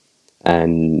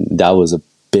 and that was a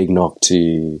big knock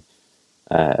to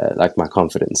my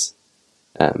confidence.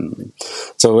 Because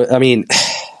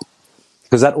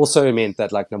that also meant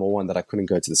that number one, that I couldn't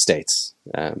go to the States.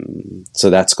 So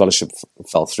that scholarship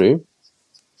fell through.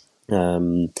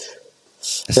 Um,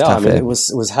 That's yeah, I tough, mean, eh? it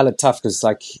was hella tough because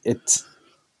like it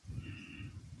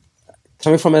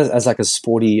coming from as like a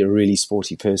really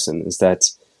sporty person is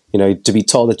that, to be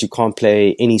told that you can't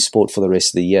play any sport for the rest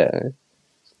of the year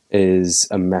is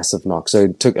a massive knock. So I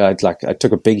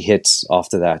took a big hit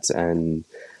after that, and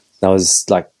that was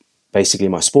like basically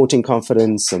my sporting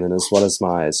confidence, and then as well as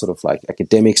my sort of like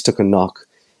academics took a knock.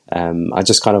 I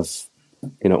just kind of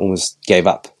almost gave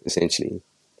up essentially,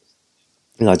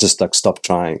 and I just like stopped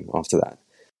trying after that.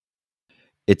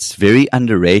 It's very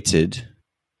underrated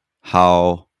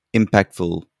how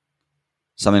impactful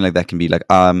something like that can be. Like,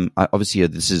 obviously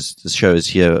this show is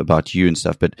here about you and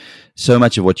stuff, but so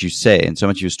much of what you say and so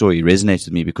much of your story resonates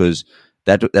with me because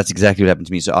that's exactly what happened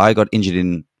to me. So I got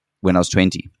injured when I was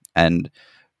 20, and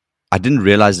I didn't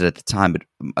realize it at the time, but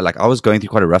like I was going through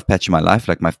quite a rough patch in my life.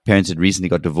 Like my parents had recently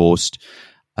got divorced.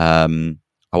 I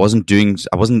wasn't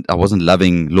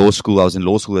loving law school. I was in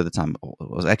law school at the time. I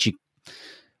was actually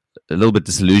a little bit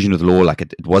disillusioned with law. Like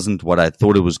it wasn't what I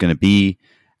thought it was going to be.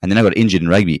 And then I got injured in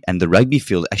rugby, and the rugby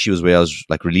field actually was where I was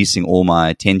like releasing all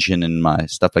my tension and my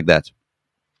stuff like that.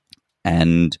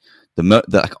 And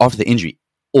like after the injury,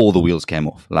 all the wheels came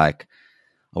off. Like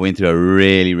I went through a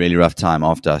really, really rough time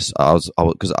after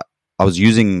because I was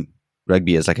using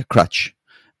rugby as like a crutch,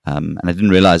 and I didn't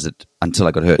realize it until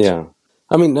I got hurt. Yeah.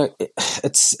 I mean, no,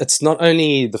 it's not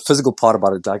only the physical part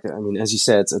about it. Like, I mean, as you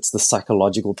said, it's the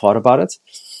psychological part about it.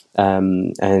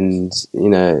 And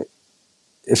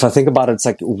if I think about it, it's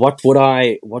like, what would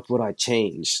I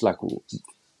change? Like,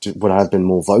 would I have been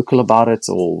more vocal about it,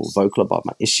 or vocal about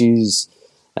my issues,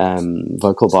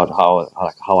 vocal about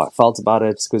how I felt about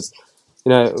it? Because,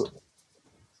 I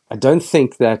don't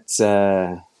think that.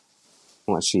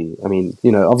 Well, actually, I mean,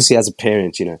 obviously, as a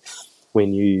parent,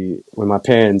 when my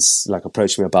parents like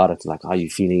approach me about it, like, how are you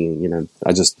feeling?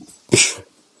 I just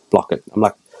block it. I'm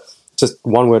like, just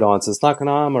one word answer. It's like,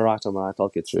 no, I'm all right, I'll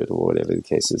get through it, or whatever the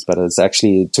case is. But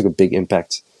it took a big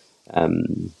impact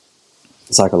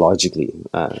psychologically.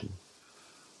 Yeah,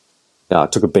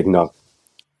 it took a big knock.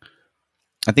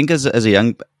 I think as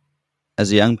young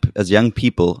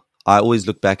people, I always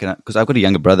look back and because I've got a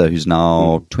younger brother who's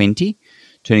now 20,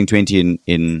 turning 20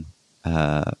 in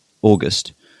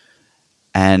August,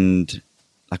 and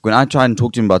like when I try and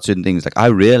talk to him about certain things, like I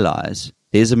realize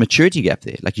there's a maturity gap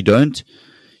there. Like you're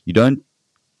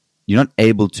not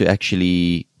able to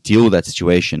actually deal with that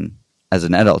situation as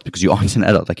an adult because you aren't an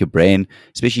adult. Like your brain,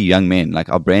 especially young men, like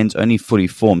our brains only fully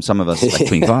form. Some of us like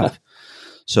 25.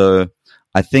 So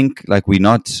I think like we're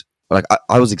not like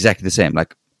I was exactly the same.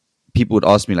 Like people would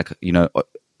ask me like,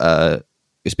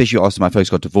 especially after my folks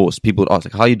got divorced, people would ask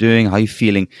like, how are you doing? How are you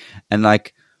feeling? And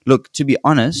like, look, to be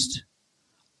honest,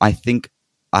 I think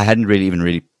I hadn't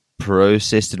really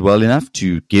processed it well enough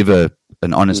to give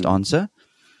an honest answer.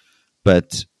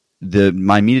 But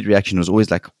my immediate reaction was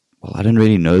always like, well, I don't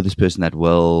really know this person that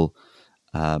well.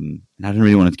 And I didn't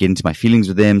really want to get into my feelings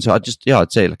with them. So I'd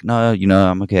say like, no,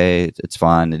 I'm okay. It's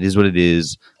fine. It is what it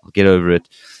is. I'll get over it.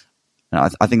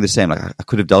 And I think the same, like I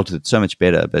could have dealt with it so much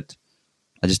better, but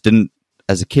I just didn't,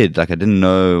 as a kid, like I didn't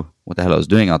know what the hell I was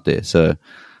doing out there. So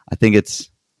I think it's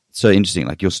so interesting.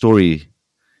 Like your story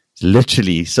is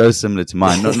literally so similar to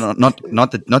mine. Not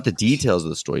the details of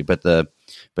the story, but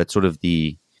sort of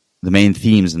the main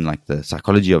themes and like the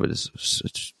psychology of it is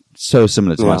so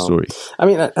similar to my story. I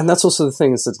mean, and that's also the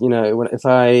thing is that,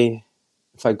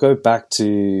 if I go back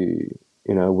to,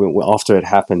 after it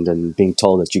happened and being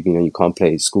told that you can't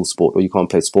play school sport or you can't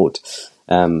play sport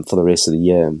for the rest of the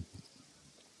year,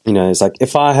 it's like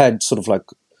if I had sort of like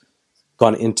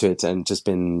gone into it and just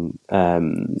been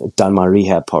done my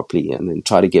rehab properly and then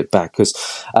try to get back, because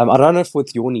I don't know if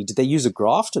with your knee, did they use a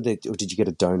graft or did you get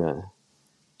a donor?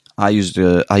 I used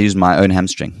my own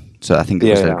hamstring, so I think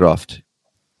it was a graft.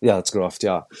 Yeah, it's graft,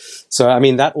 yeah. So, I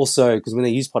mean, that also, because when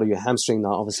they use part of your hamstring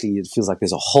now, obviously it feels like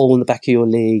there's a hole in the back of your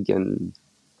leg, and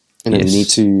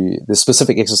Yes. there's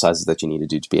specific exercises that you need to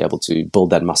do to be able to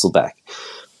build that muscle back,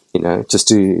 just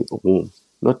to,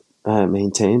 not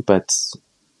maintain, but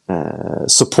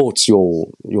support your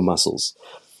muscles.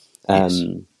 Yes.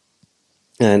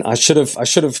 And I should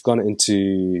have gone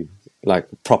into like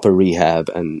proper rehab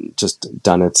and just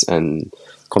done it and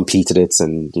completed it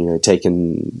and,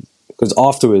 taken... Because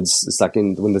afterwards, it's like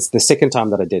when the second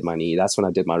time that I did my knee, that's when I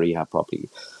did my rehab properly.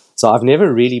 So I've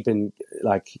never really been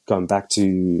like going back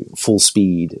to full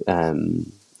speed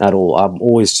at all. I'm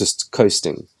always just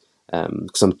coasting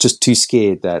because I'm just too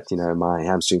scared that my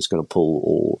hamstring's going to pull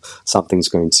or something's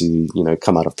going to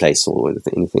come out of place or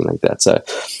anything like that. So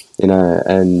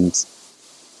and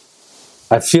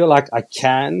I feel like I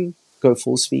can go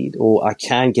full speed or I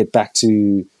can get back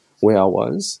to where I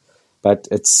was. but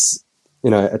it's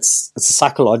a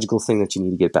psychological thing that you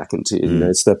need to get back into.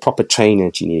 It's the proper training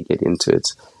that you need to get into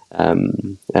it.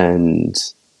 And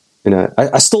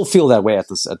I still feel that way at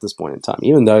this point in time,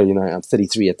 even though I'm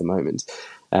 33 at the moment.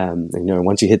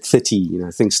 Once you hit 30,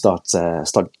 things start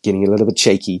getting a little bit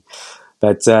shaky.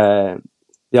 But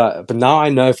but now I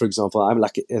know, for example,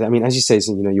 as you say,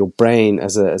 your brain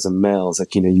as a male is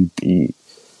like, you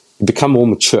become more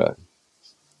mature,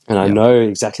 and I know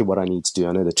exactly what I need to do.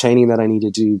 I know the training that I need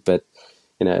to do, but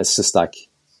it's just like,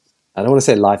 I don't want to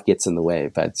say life gets in the way,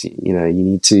 but you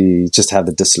need to just have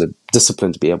the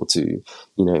discipline to be able to,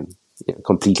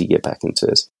 completely get back into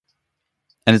it.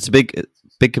 And it's a big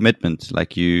commitment.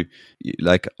 Like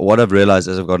like what I've realized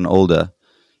as I've gotten older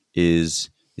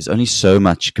is there's only so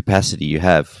much capacity you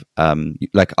have. For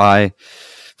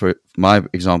my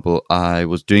example, I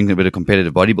was doing a bit of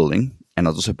competitive bodybuilding, and I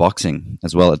was also boxing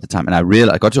as well at the time. And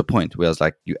I got to a point where I was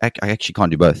like, I actually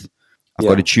can't do both. I've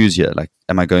got to choose here. Like,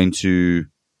 am I going to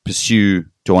do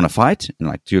I want to fight and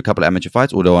like do a couple of amateur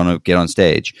fights, or do I want to get on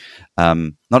stage?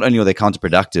 Not only are they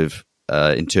counterproductive,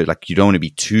 into like, you don't want to be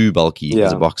too bulky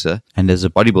as a boxer, and as a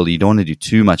bodybuilder you don't want to do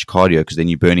too much cardio, because then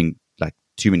you're burning like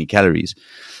too many calories,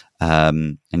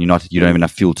 and you don't have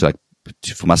enough fuel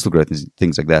for muscle growth and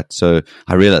things like that. So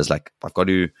I realized, like, I've got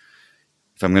to,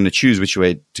 if I'm going to choose which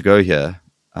way to go here,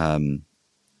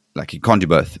 like, you can't do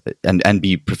both and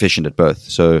be proficient at both.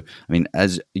 So I mean,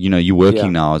 as you're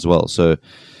working now as well, so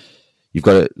you've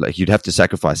got to, like, you'd have to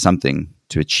sacrifice something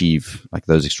to achieve like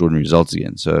those extraordinary results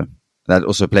again. So that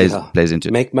also plays into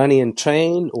it. Make money and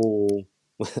train, or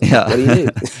what do you do?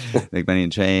 Make money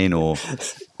and train, or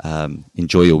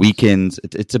enjoy your weekends.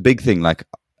 It's a big thing. Like,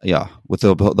 with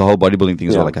the whole bodybuilding thing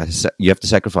as well. Like, you have to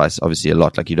sacrifice obviously a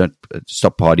lot. Like, you don't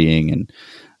stop partying, and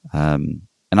I'm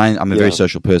a very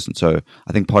social person. So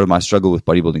I think part of my struggle with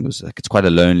bodybuilding was like, it's quite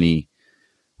a lonely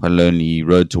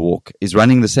road to walk. Is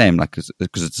running the same? Like,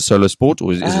 because it's a solo sport,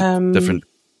 or is it different?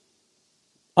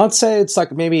 I'd say it's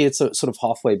like, maybe it's a sort of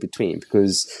halfway between,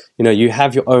 because you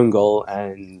have your own goal,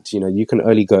 and you can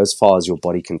only go as far as your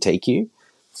body can take you.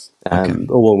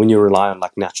 Or when you rely on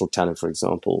like natural talent, for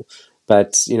example.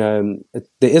 But there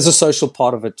is a social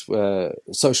part of it,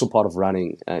 social part of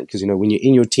running, because when you're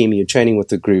in your team and you're training with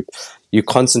the group, you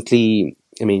constantly.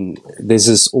 I mean,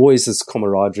 there's always this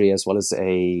camaraderie, as well as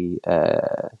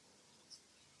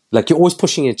like, you're always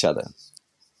pushing each other.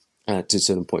 To a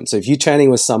certain point. So if you're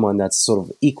training with someone that's sort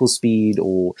of equal speed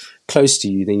or close to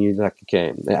you, then you're like,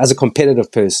 okay, as a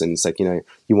competitive person, it's like, you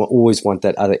always want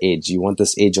that other edge. You want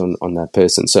this edge on that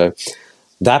person. So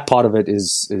that part of it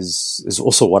is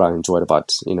also what I enjoyed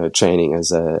about, training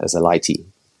as a lighty,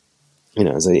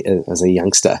 as a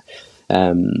youngster.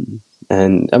 And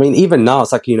I mean, even now,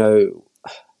 it's like,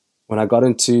 when I got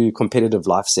into competitive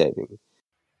life saving.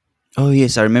 Oh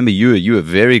yes, I remember you were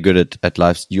very good at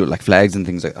life. You like flags and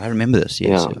things like that. I remember this.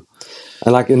 Yes, yeah.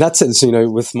 And like in that sense,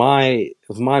 with my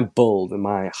build and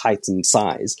my height and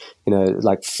size,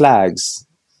 like flags,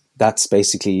 that's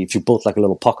basically, if you built like a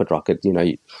little pocket rocket,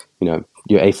 you're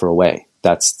A for away.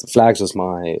 Flags was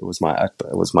my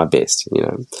best,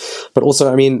 But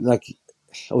also, I mean, like,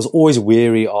 I was always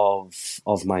wary of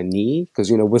my knee,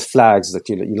 because with flags, that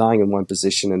you're lying in one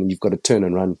position and you've got to turn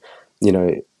and run,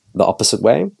 the opposite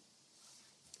way.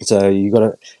 So it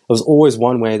was always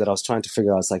one way that I was trying to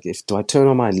figure out. I was like, do I turn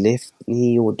on my left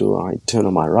knee, or do I turn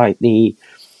on my right knee?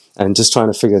 And just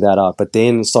trying to figure that out. But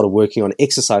then started working on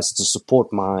exercises to support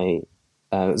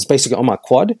it's basically on my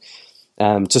quad,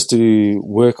 just to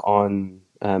work on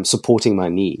supporting my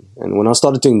knee. And when I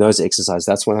started doing those exercises,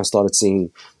 that's when I started seeing,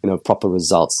 proper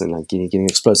results, and like getting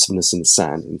explosiveness in the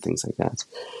sand and things like that.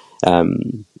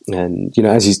 And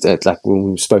as you said, like when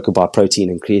we spoke about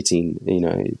protein and creatine,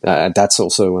 that's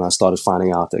also when I started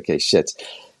finding out, okay, shit.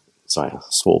 Sorry, I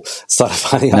swore. Started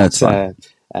finding out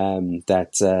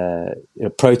that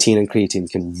protein and creatine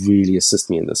can really assist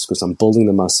me in this, because I'm building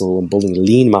the muscle, I'm building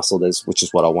lean muscle, which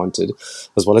is what I wanted,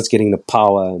 as well as getting the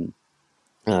power,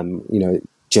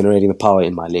 generating the power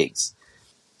in my legs.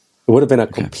 It would have been a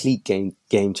complete game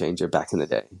changer back in the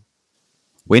day.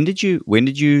 When did you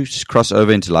cross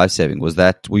over into life saving? Were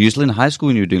you still in high school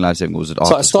when you were doing life saving, or was it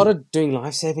after? So I started doing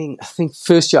life saving, I think,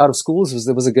 first year out of school.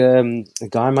 There was a guy,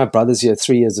 my brother's year,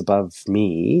 3 years above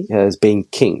me, as being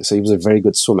king. So he was a very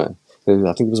good swimmer.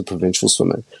 I think he was a provincial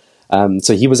swimmer.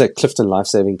 So he was at Clifton Life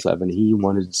Saving Club, and he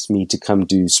wanted me to come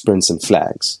do sprints and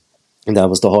flags. And that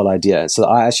was the whole idea. So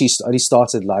I actually only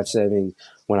started life saving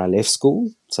when I left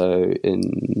school. So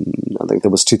I think that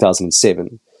was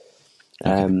 2007.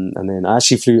 And then I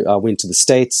went to the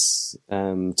States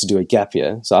to do a gap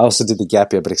year. So I also did the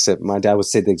gap year, but except my dad would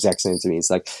say the exact same to me.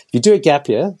 It's like, if you do a gap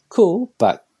year, cool,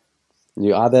 but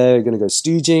You're either going to go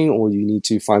stooging or you need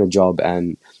to find a job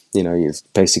and, you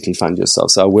basically fund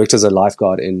yourself. So I worked as a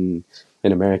lifeguard in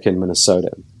America, in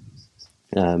Minnesota.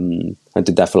 I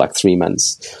did that for like 3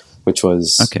 months, which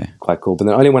was quite cool. But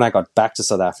then only when I got back to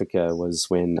South Africa was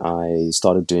when I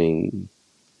started doing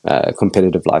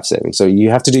competitive lifesaving. So you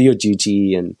have to do your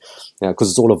duty, and because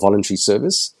it's all a voluntary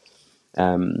service.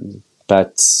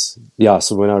 But yeah,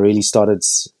 so when I really started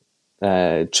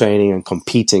training and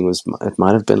competing it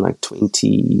might have been like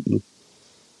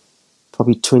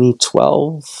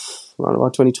 2012, around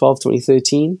about 2012,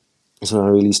 2013. So when I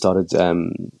really started,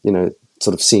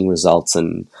 sort of seeing results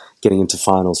and getting into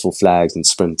finals for flags and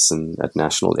sprints and at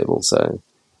national level. So,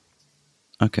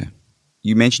 okay,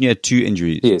 you mentioned you had 2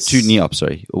 injuries, yes. 2 knee ops.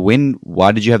 Sorry,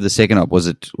 why did you have the second op? Was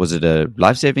it a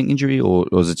life-saving injury, or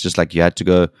was it just like you had to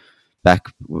go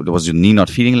back? Was your knee not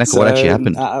feeling like? What actually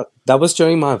happened? That was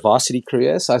during my varsity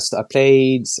career. So I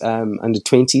played under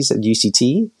 20s at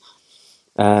UCT.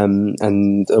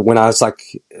 And when I was I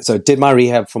did my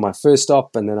rehab for my first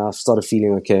stop, and then I started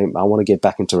feeling, okay, I want to get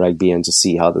back into rugby and just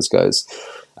see how this goes.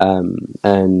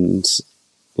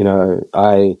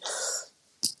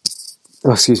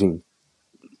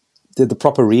 Did the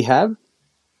proper rehab,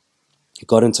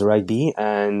 got into rugby,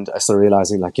 and I started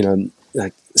realizing,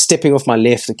 stepping off my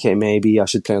left, okay, maybe I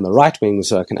should play on the right wing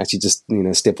so I can actually just,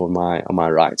 step on my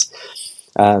right.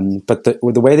 But the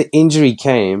way the injury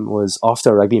came was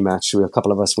after a rugby match. A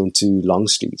couple of us went to Long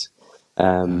Street,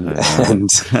 and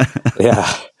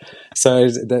yeah, so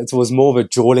it was more of a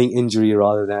jawling injury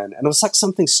rather than, and it was like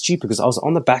something stupid because I was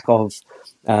on the back of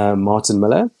Martin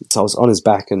Miller, so I was on his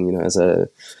back, and as we were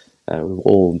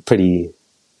all pretty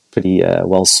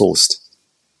well sourced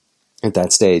at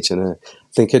that stage, and I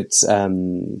think it's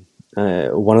one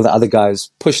of the other guys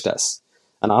pushed us,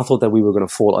 and I thought that we were going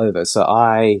to fall over, so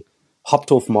I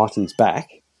hopped off Martin's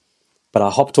back, but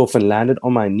I hopped off and landed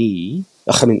on my knee.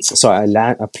 I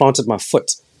planted my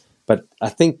foot, but I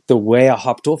think the way I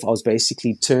hopped off, I was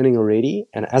basically turning already,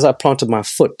 and as I planted my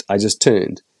foot, I just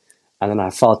turned, and then I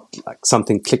felt like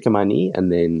something click in my knee,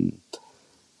 and then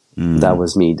that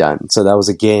was me done. So that was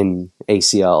again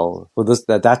ACL. Well,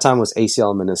 at that time was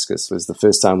ACL meniscus. Was the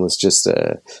first time was just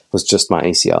my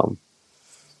ACL.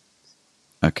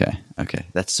 Okay.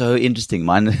 That's so interesting.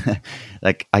 Mine,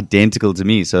 like identical to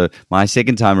me. So my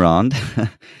second time around,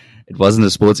 it wasn't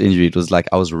a sports injury. It was like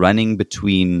I was running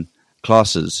between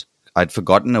classes. I'd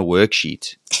forgotten a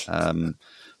worksheet.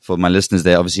 For my listeners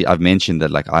there, obviously I've mentioned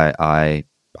that like I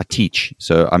teach.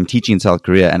 So I'm teaching in South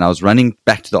Korea, and I was running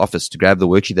back to the office to grab the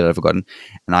worksheet that I'd forgotten.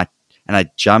 And I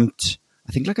jumped,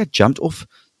 I think like I jumped off.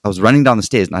 I was running down the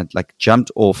stairs, and I like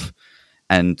jumped off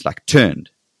and like turned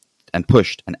and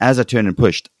pushed, and as I turned and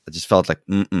pushed, I just felt like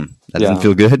that doesn't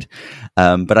feel good.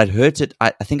 But I'd hurt it.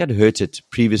 I think I'd hurt it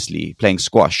previously playing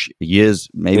squash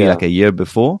like a year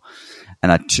before,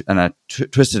 and I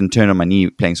twisted and turned on my knee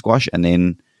playing squash, and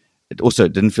then it also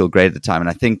didn't feel great at the time. And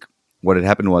I think what had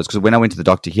happened was, because when I went to the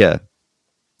doctor here,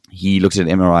 he looks at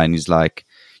an MRI and he's like,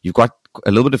 "You've got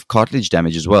a little bit of cartilage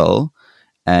damage as well,"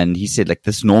 and he said like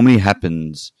this normally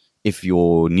happens if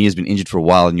your knee has been injured for a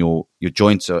while and your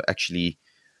joints are actually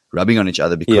rubbing on each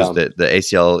other because the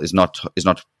ACL is not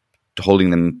holding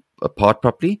them apart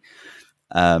properly.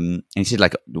 And he said,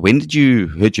 like, when did you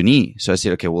hurt your knee? So I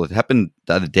said, okay, well, it happened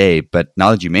the other day, but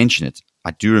now that you mention it,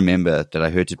 I do remember that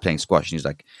I hurt it playing squash. And he's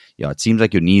like, yeah, it seems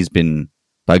like your knee's been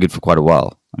buggered for quite a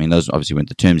while. I mean, those obviously weren't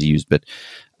the terms he used, but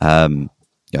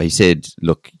he said,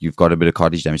 look, you've got a bit of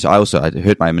cartilage damage. So I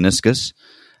hurt my meniscus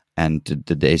and did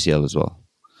the ACL as well.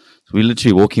 So we're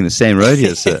literally walking the same road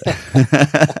here, sir.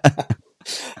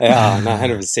 Yeah, no,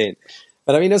 100%.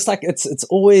 But I mean, it's like it's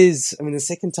always. I mean, the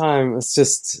second time it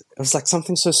was like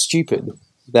something so stupid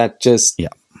that just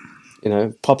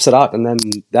pops it out, and then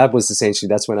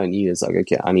that's when I knew it's like,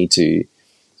 okay, I need to,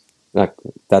 like,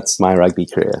 that's my rugby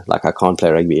career. Like, I can't play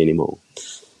rugby anymore.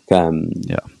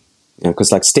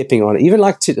 Because like stepping on, even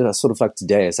like sort of like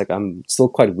today, it's like I'm still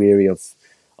quite wary of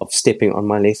stepping on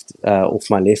my left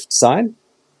off my left side.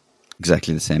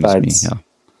 Exactly the same as me. Yeah.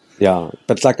 Yeah,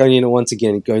 but like, once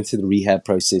again, going through the rehab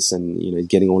process and,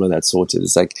 getting all of that sorted,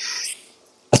 it's like,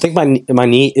 I think my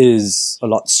knee is a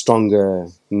lot stronger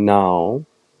now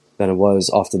than it was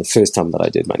after the first time that I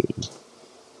did my knee.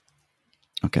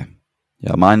 Okay.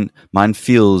 Yeah, mine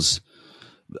feels,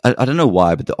 I don't know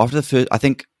why, but after the first, I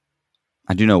think,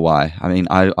 I do know why. I mean,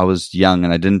 I was young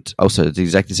and I didn't, also, it's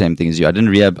exactly the same thing as you. I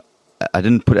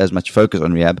didn't put as much focus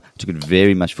on rehab. I took it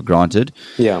very much for granted.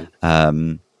 Yeah.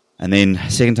 And then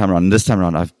this time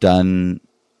around, I've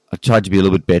tried to be a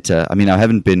little bit better. I mean, I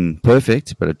haven't been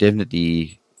perfect, but I've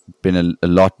definitely been a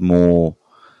lot more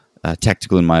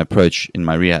tactical in my approach in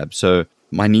my rehab. So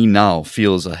my knee now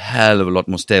feels a hell of a lot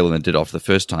more stable than it did after the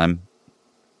first time.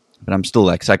 But I'm still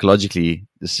like psychologically,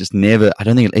 it's just never. I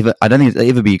don't think it'll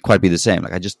ever be quite the same.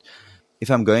 Like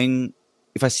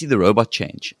if I see the robot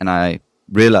change and I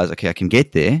realize, okay, I can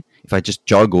get there if I just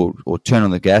jog or turn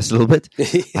on the gas a little bit.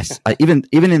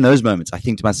 Even in those moments, I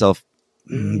think to myself,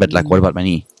 but like, what about my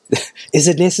knee? Is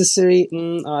it necessary?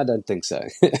 I don't think so.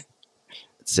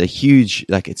 It's a huge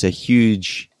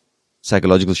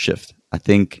psychological shift. I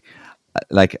think,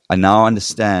 like, I now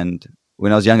understand.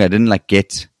 When I was younger, I didn't like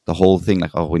get the whole thing.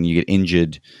 Like, oh, when you get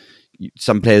injured,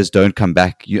 some players don't come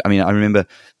back. I remember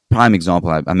prime example.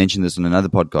 I mentioned this on another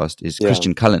podcast. Is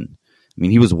Christian Cullen. I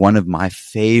mean, he was one of my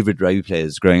favorite rugby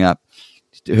players growing up.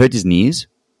 He hurt his knees,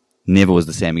 never was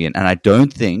the same again. And I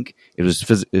don't think it was a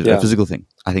physical thing.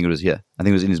 I think it was here. I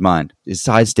think it was in his mind. His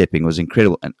sidestepping was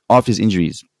incredible. And after his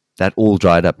injuries, that all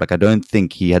dried up. Like, I don't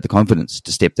think he had the confidence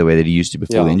to step the way that he used to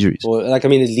before the injuries. Or, like, I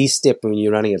mean, at least step when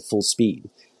you're running at full speed.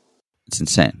 It's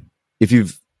insane. If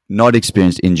you've not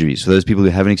experienced injuries, for those people who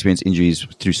haven't experienced injuries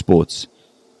through sports,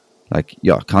 like,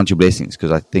 count your blessings.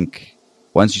 Because I think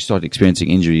once you start experiencing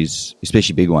injuries,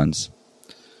 especially big ones,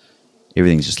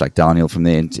 everything's just like downhill from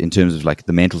there in terms of like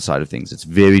the mental side of things. It's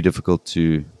very difficult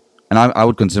to, and I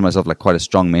would consider myself like quite a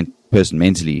strong person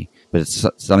mentally, but it's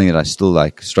something that I still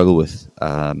like struggle with.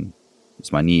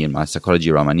 It's my knee and my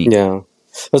psychology around my knee. Yeah.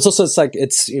 But it's also,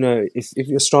 if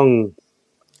you're strong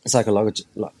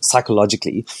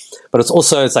psychologically, but it's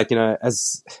also, as I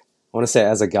want to say,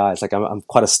 as a guy, it's like I'm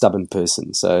quite a stubborn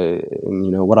person. So,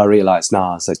 what I realize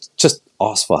now is like, just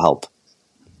ask for help.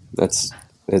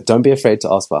 Don't be afraid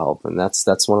to ask for help. And that's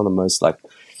one of the most, like,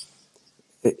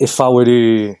 if I were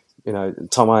to,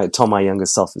 tell my younger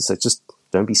self, it's like, just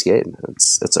don't be scared.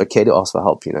 It's okay to ask for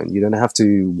help. You don't have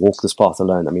to walk this path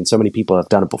alone. I mean, so many people have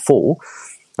done it before.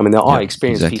 I mean, there are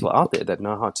experienced people out there that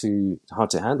know how to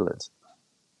handle it.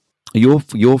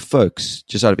 Your folks,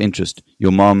 just out of interest,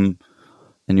 your mom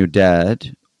and your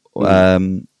dad,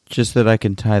 just that I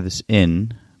can tie this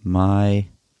in, my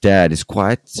dad is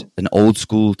quite an old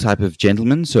school type of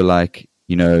gentleman. So, like,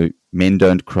 men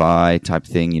don't cry type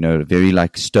thing, very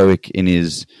like stoic in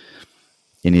his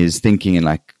thinking, and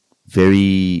like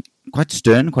quite a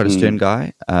stern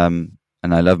guy. And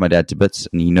I love my dad to bits,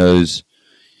 and he knows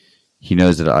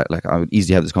that I would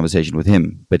easily have this conversation with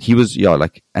him. But he was,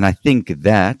 and I think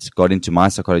that got into my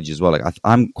psychology as well. Like,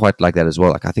 I'm quite like that as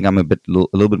well. Like, I think I'm a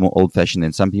little bit more old fashioned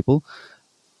than some people.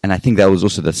 And I think that was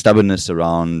also the stubbornness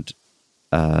around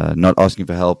not asking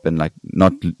for help, and like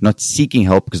not seeking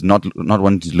help because not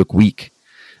wanting to look weak.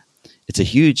 It's a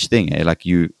huge thing. Like,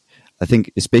 I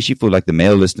think especially for like the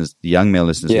male listeners, the young male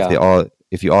listeners,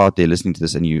 if you are out there listening to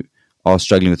this and you are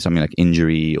struggling with something like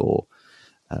injury or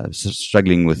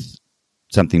struggling with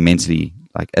something mentally,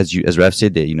 like as Raph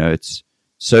said there, it's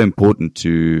so important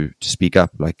to speak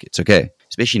up. Like, it's okay,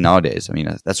 especially nowadays. I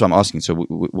mean, that's what I'm asking. So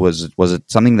was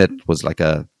it something that was like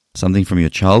something from your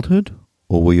childhood,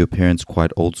 or were your parents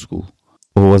quite old school?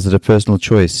 Or was it a personal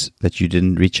choice that you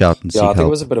didn't reach out and seek help? Yeah, I think it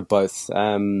was a bit of both.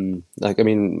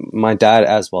 My dad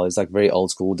as well is like very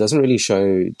old school, doesn't really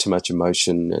show too much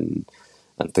emotion and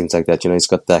things like that. He's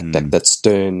got that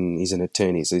stern, he's an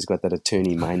attorney, so he's got that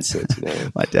attorney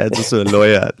mindset. My dad's also a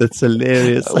lawyer. That's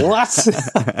hilarious. What?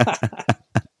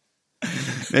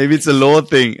 Maybe it's a law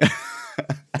thing.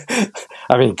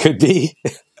 I mean, could be.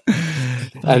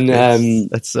 And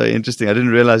that's so interesting. I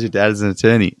didn't realize your dad is an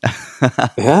attorney.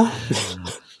 Yeah.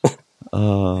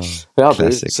 Oh, yeah,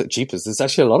 so cheapest. There's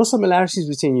actually a lot of similarities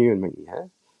between you and me. Huh?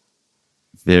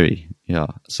 Very, yeah.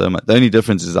 So much. The only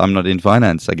difference is I'm not in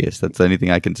finance. I guess that's the only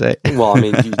thing I can say. Well, I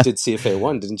mean, you did CFA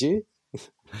 1, didn't you?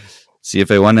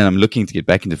 CFA 1, and I'm looking to get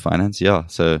back into finance. Yeah.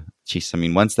 So, geez, I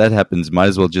mean, once that happens, might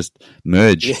as well just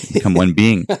merge, become one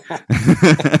being.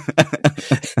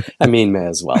 I mean, may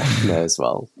as well.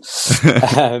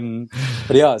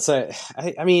 But yeah, so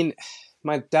I mean,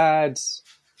 my dad,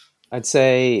 I'd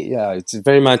say, yeah, it's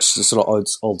very much sort of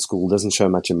old school. Doesn't show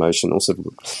much emotion. Also,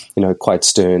 quite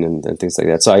stern and things like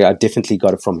that. So I definitely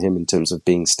got it from him in terms of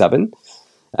being stubborn,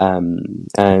 and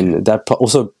that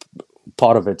also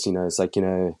part of it. It's like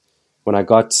when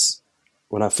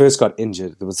I first got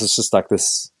injured, there was just like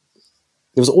this.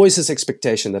 There was always this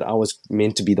expectation that I was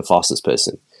meant to be the fastest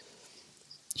person.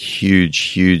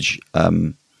 Huge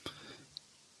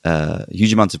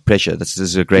amounts of pressure. This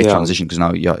is a great transition because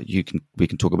now, we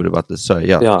can talk a bit about this. So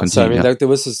continue, so I mean, there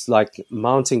was this like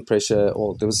mounting pressure,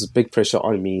 or there was this big pressure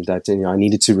on me that I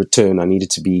needed to return. I needed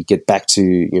to get back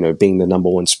to being the number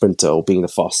one sprinter or being the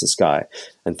fastest guy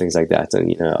and things like that.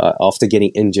 And after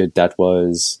getting injured, that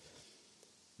was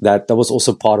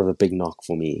also part of the big knock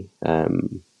for me.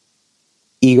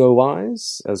 ego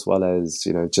wise, as well as,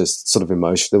 just sort of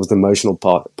emotion. There was the emotional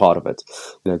part of it,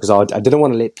 because I didn't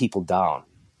want to let people down.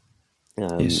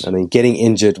 Yes. And then getting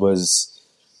injured was,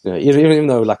 even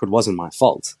though like it wasn't my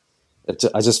fault,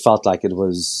 I just felt like it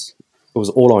was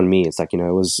all on me. It's like,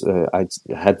 I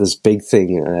had this big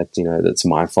thing that, that's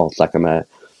my fault. Like I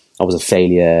was a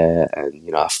failure,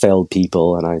 and, I failed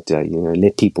people, and I,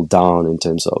 let people down in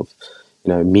terms of,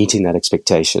 meeting that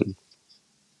expectation.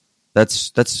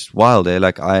 That's wild, eh?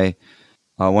 Like I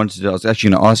was actually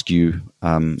going to ask you,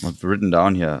 I've written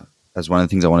down here as one of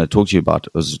the things I want to talk to you about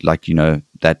was like,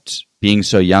 that being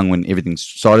so young when everything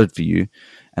started for you.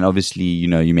 And obviously,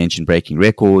 you mentioned breaking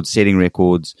records, setting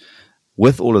records.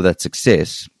 With all of that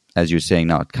success, as you're saying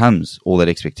now, it comes all that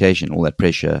expectation, all that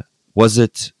pressure.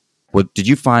 Did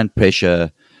you find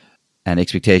pressure and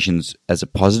expectations as a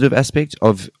positive aspect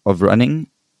of running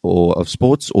or of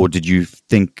sports? Or did you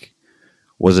think,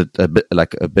 was it a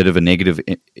bit of a negative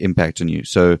impact on you?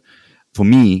 So for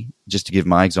me, just to give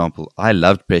my example, I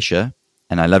loved pressure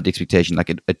and I loved expectation. Like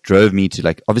it drove me to,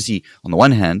 like, obviously on the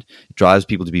one hand, it drives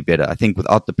people to be better. I think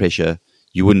without the pressure,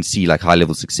 you wouldn't see like high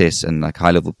level success and like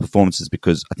high level performances,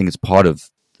 because I think it's part of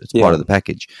the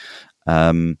package.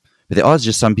 But there are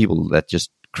just some people that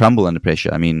just crumble under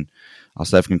pressure. I mean, our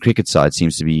South African cricket side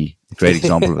seems to be a great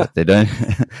example of it. They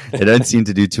don't seem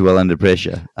to do too well under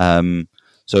pressure.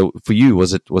 So for you,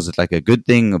 was it like a good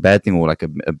thing, a bad thing, or like a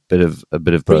bit of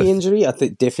both? Pre-injury, I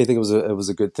definitely think it was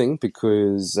a good thing,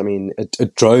 because I mean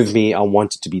it drove me. I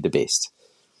wanted to be the best,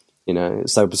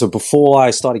 So before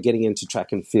I started getting into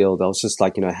track and field, I was just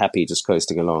like, happy, just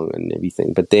coasting along and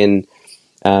everything. But then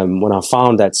when I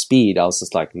found that speed, I was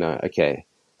just like, no, okay,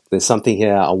 there's something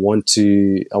here. I want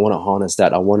to harness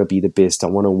that. I want to be the best. I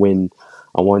want to win.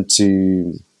 I want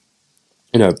to,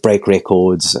 break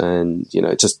records and,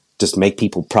 just make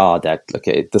people proud that,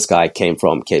 okay, this guy came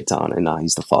from Cape Town and now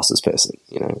he's the fastest person,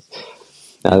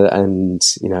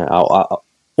 I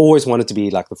always wanted to be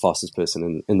like the fastest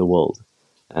person in the world.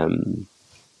 And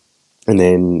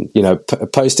then,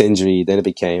 post injury, then it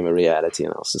became a reality,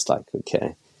 and I was just like,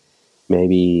 okay,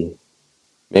 maybe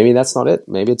that's not it.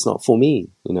 Maybe it's not for me,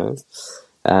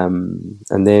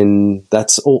 and then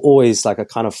that's always like I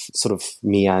kind of sort of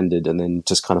meandered and then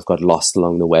just kind of got lost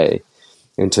along the way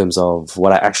in terms of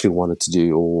what I actually wanted to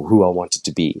do or who I wanted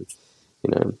to be,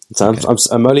 So okay.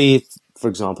 I'm only, for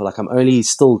example, like I'm only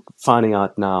still finding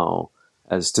out now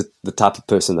as to the type of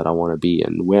person that I want to be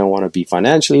and where I want to be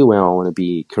financially, where I want to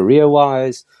be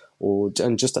career-wise,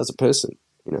 and just as a person,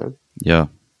 Yeah.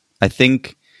 I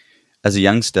think as a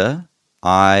youngster,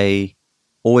 I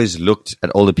always looked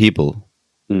at older people,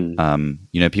 people in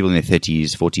their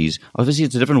 30s, 40s. Obviously,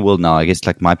 it's a different world now. I guess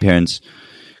like my parents,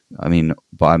 I mean,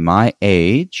 by my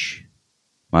age,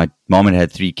 my mom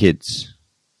had 3 kids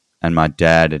and my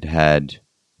dad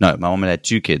my mom had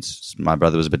 2 kids. My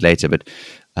brother was a bit later, but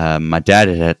my dad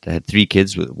had 3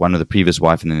 kids with one with the previous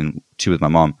wife and then 2 with my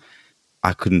mom.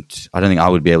 I don't think I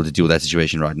would be able to deal with that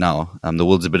situation right now. The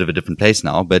world's a bit of a different place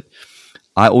now, but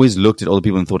I always looked at older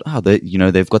people and thought,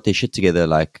 they've got their shit together.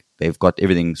 Like they've got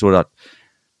everything sorted out.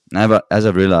 And as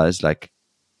I've realized, like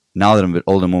now that I'm a bit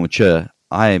older, more mature,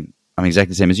 I'm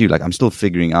exactly the same as you. Like I'm still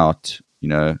figuring out,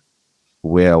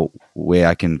 where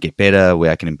I can get better,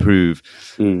 where I can improve.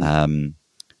 And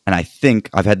I think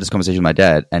I've had this conversation with my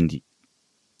dad, and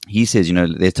he says,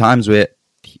 there are times where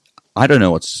I don't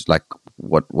know what's like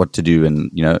what to do,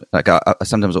 and like I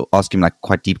sometimes will ask him like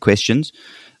quite deep questions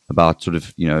about sort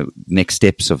of next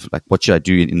steps of like what should I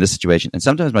do in this situation. And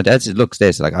sometimes my dad says, look,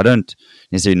 Stacey, like I don't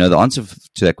necessarily know the answer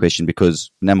to that question,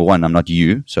 because number one, I'm not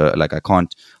you, so like I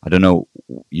don't know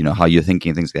how you're thinking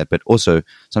and things like that. But also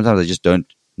sometimes I just don't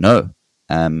know.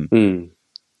 And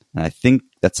I think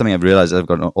that's something I've realized as I've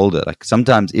gotten older. Like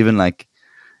sometimes even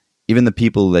the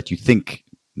people that you think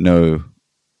know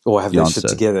or have their shit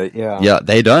together,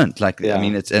 they don't. Like I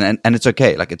mean, it's and it's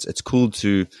okay. Like it's cool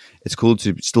to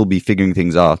still be figuring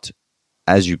things out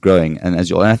as you're growing and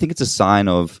and I think it's a sign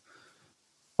of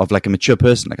like a mature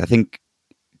person. Like I think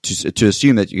to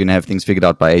assume that you're gonna have things figured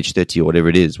out by age 30 or whatever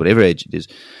age it is,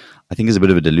 I think is a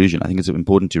bit of a delusion. I think it's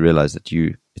important to realize that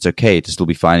it's okay to still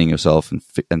be finding yourself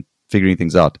and figuring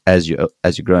things out as you're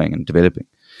growing and developing.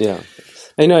 Yeah.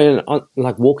 And,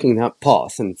 like walking that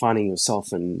path and finding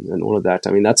yourself and all of that.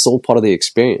 I mean, that's all part of the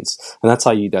experience, and that's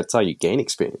how you gain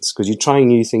experience, because you're trying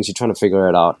new things, you're trying to figure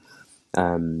it out,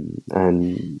 and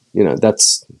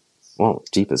that's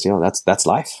jeepers, that's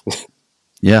life.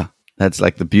 Yeah, that's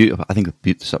like the beauty. I think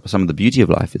some of the beauty of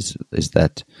life is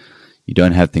that you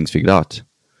don't have things figured out.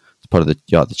 It's part of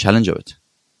the challenge of it.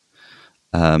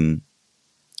 And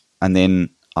then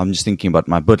I'm just thinking about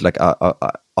my book. Like I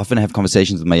often have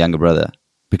conversations with my younger brother,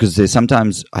 because there's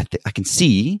sometimes I can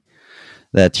see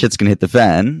that shit's gonna hit the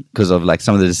fan because of like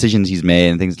some of the decisions he's made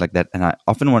and things like that. And I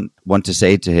often want to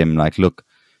say to him, like, look,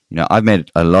 I've made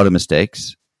a lot of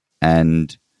mistakes,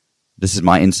 and this is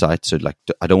my insight. So like,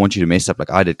 I don't want you to mess up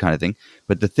like I did, kind of thing.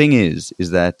 But the thing is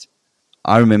that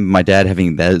I remember my dad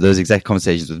having those exact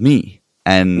conversations with me,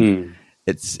 and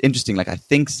it's interesting. Like, I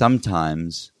think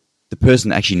sometimes the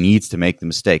person actually needs to make the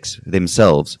mistakes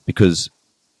themselves, because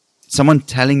someone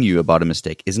telling you about a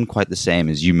mistake isn't quite the same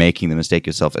as you making the mistake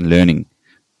yourself and learning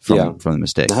from the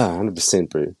mistake. 100%,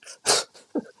 bro.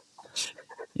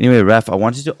 Anyway, Raph, I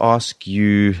wanted to ask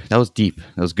you, that was deep.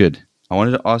 That was good. I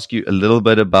wanted to ask you a little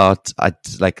bit about,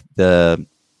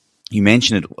 you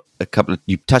mentioned it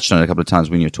you touched on it a couple of times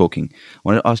when you were talking. I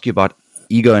wanted to ask you about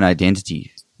ego and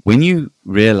identity. When you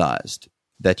realized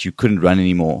that you couldn't run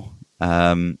anymore,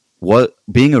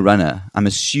 being a runner, I'm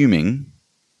assuming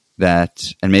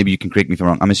that, and maybe you can correct me if I'm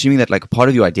wrong, I'm assuming that like part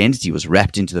of your identity was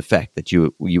wrapped into the fact that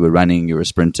you were running, you were a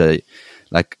sprinter.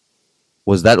 Like,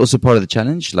 was that also part of the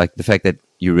challenge? Like the fact that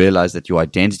you realized that your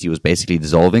identity was basically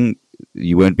dissolving,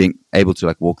 you weren't being able to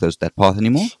like walk that path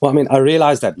anymore? Well, I mean, I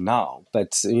realize that now,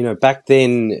 but back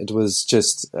then it was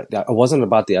just, it wasn't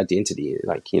about the identity.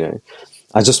 Like,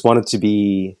 I just wanted to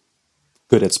be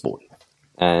good at sport,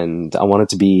 and I wanted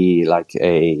to be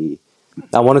a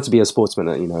sportsman,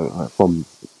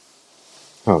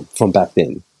 from back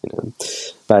then,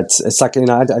 but it's like,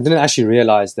 I didn't actually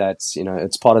realize that,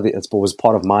 it was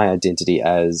part of my identity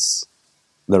as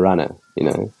the runner,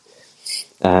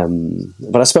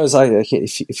 but I suppose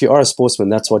if you are a sportsman,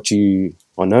 that's what you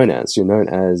are known as. You're known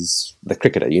as the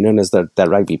cricketer. You're known as that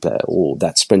rugby player or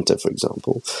that sprinter, for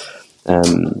example.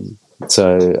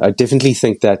 So I definitely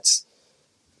think that.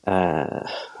 I'm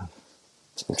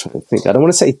trying to think. I don't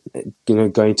want to say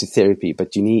going to therapy,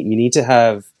 but you need to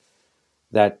have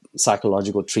that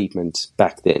psychological treatment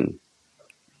back then,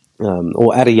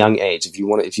 or at a young age. If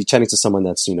you're chatting to someone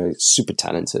that's super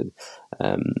talented,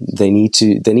 they need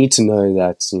to know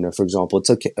that for example, it's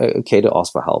okay to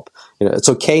ask for help. It's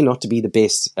okay not to be the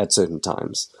best at certain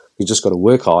times. You just got to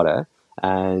work harder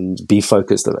and be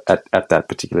focused at that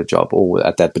particular job or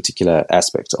at that particular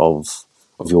aspect of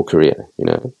your career.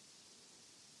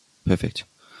 Perfect.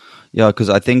 Yeah, because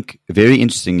I think very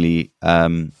interestingly,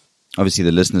 obviously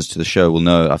the listeners to the show will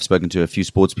know I've spoken to a few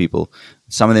sports people,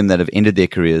 some of them that have ended their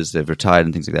careers, they've retired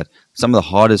and things like that. Some of the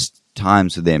hardest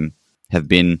times for them have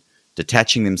been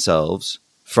detaching themselves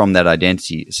from that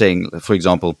identity. Saying, for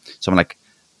example, someone like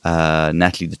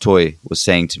Natalie DeToy was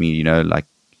saying to me, like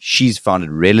she's found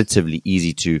it relatively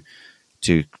easy to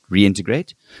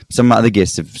reintegrate. Some of my other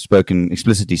guests have spoken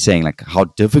explicitly saying like how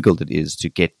difficult it is to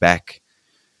get back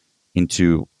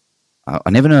into, I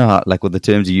never know how, like what the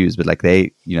terms you use, but like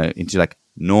they, into like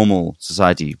normal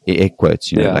society, air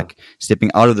quotes, like stepping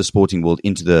out of the sporting world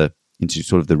into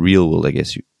sort of the real world, I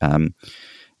guess.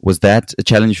 Was that a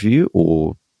challenge for you,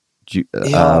 or do you,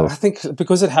 I think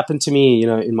because it happened to me,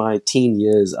 in my teen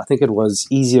years, I think it was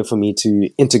easier for me to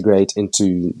integrate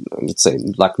into, let's say,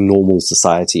 like normal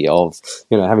society of,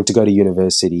 having to go to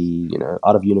university,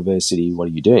 out of university, what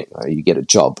are you doing? You get a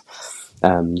job.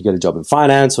 You get a job in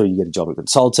finance, or you get a job in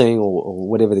consulting, or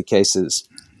whatever the case is.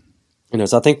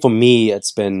 So I think for me,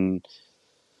 it's definitely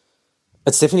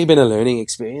been a learning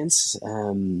experience.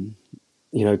 Going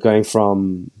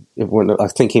from, I'm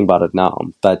thinking about it now,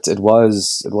 but it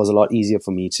was a lot easier for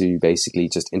me to basically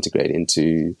just integrate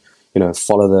into,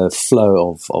 follow the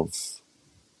flow of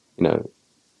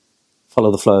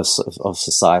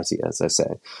society, as I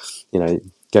say.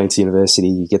 Going to university,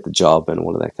 you get the job and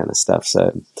all of that kind of stuff.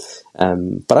 So,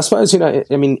 but I suppose,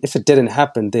 if it didn't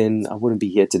happen, then I wouldn't be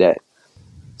here today.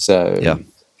 So, yeah.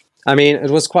 I mean, it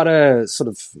was quite it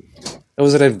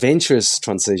was an adventurous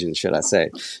transition, should I say?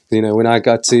 When I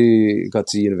got to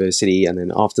university, and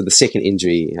then after the second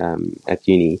injury at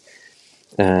uni,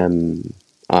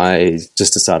 I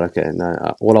just decided, okay,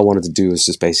 no, all I wanted to do was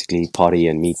just basically party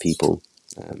and meet people.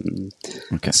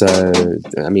 Okay. So,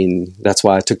 I mean, that's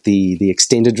why I took the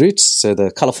extended route, so the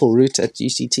colorful route at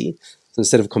UCT. So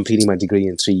instead of completing my degree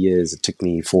in 3 years, it took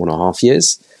me 4.5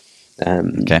 years.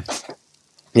 Okay.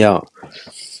 Yeah.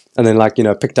 And then,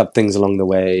 picked up things along the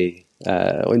way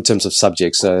in terms of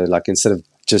subjects. So, instead of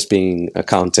just being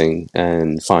accounting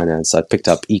and finance, I picked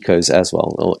up ecos as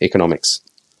well, or economics.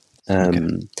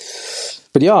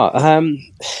 But yeah,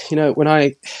 when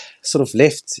I sort of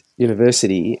left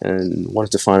university and wanted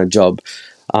to find a job,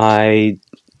 I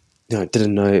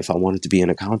didn't know if I wanted to be an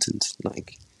accountant,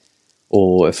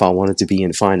 or if I wanted to be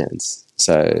in finance.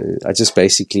 So I just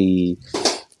basically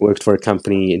worked for a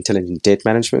company, Intelligent Debt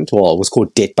Management. Well, it was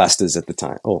called Debt Busters at the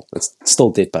time. Oh, it's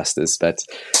still Debt Busters, but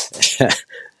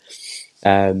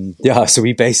so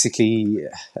we basically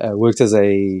worked as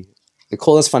they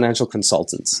call us financial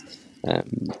consultants.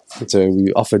 So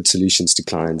we offered solutions to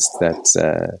clients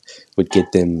that would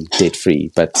get them debt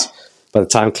free. But by the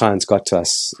time clients got to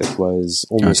us, it was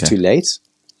almost too late.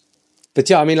 But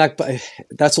yeah, I mean, like,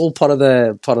 that's all part of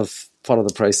the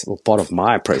process, or part of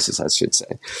my process, I should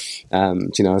say.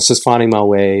 It's just finding my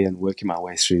way and working my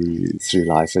way through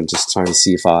life, and just trying to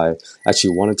see if I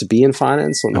actually wanted to be in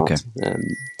finance or not.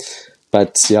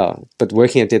 But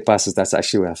working at Debt Busters, that's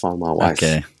actually where I found my wife.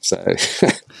 Okay. So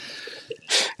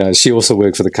she also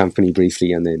worked for the company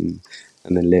briefly, and then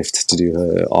left to do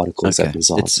her articles at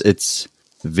Results. It's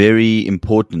very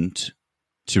important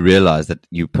to realize that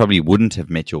you probably wouldn't have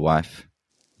met your wife.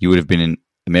 You would have been in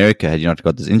America had you not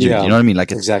got this injury. You know what I mean?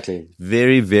 Like, it's exactly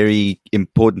very, very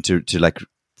important to like,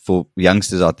 for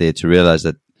youngsters out there to realize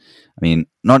that, I mean,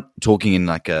 not talking in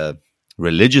like a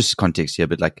religious context here,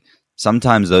 but like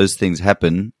sometimes those things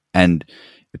happen and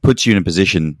it puts you in a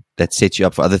position that sets you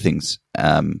up for other things.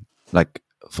 Like,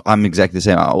 I'm exactly the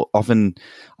same. I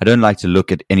don't like to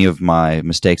look at any of my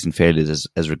mistakes and failures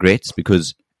as regrets,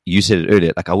 because you said it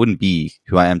earlier, like, I wouldn't be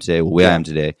who I am today or where I am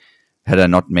today had I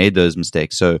not made those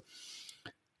mistakes. So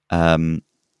all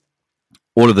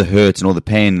of the hurt and all the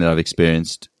pain that I've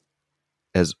experienced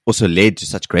has also led to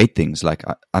such great things. Like,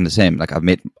 I'm the same. Like, I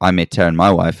met Taryn,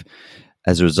 my wife,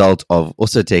 as a result of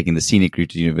also taking the scenic route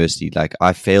to university. Like,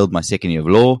 I failed my second year of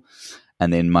law,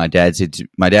 and then my dad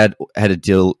had a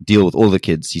deal with all the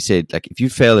kids. He said, like, if you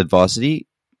fail at varsity,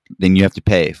 then you have to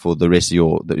pay for the rest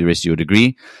of your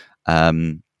degree.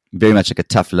 Very much like a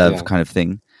tough love kind of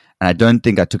thing. And I don't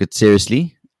think I took it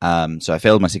seriously. So I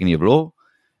failed my second year of law.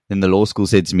 Then the law school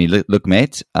said to me, look,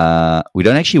 mate, we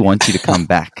don't actually want you to come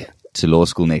back to law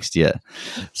school next year.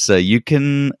 So you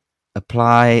can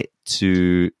apply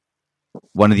to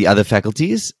one of the other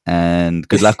faculties, and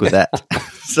good luck with that.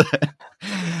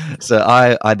 So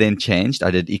I then changed.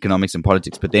 I did economics and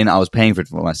politics, but then I was paying for it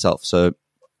for myself. So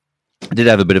I did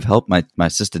have a bit of help. My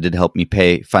sister did help me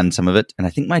fund some of it. And I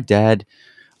think my dad,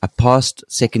 I passed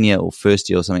second year or first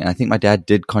year or something. And I think my dad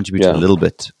did contribute a little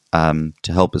bit to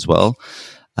help as well.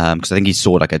 Because I think he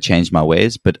saw like I changed my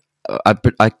ways. But I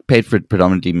paid for it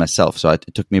predominantly myself. So it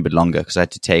took me a bit longer because I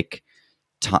had to take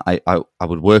time. I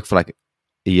would work for like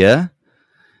a year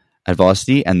at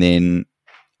varsity, and then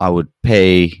I would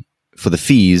pay for the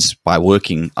fees by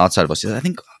working outside of varsity. I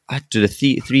think I did a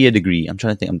 3-year degree. I'm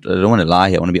trying to think. I don't want to lie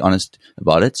here. I want to be honest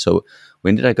about it. So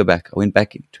when did I go back? I went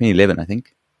back in 2011, I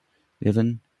think.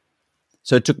 11.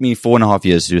 So it took me 4.5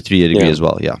 years to do a 3-year degree as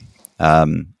well. Yeah.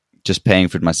 Just paying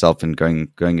for it myself and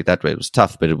going it that way. It was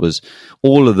tough, but it was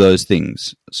all of those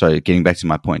things. Sorry, getting back to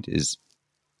my point, is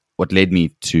what led me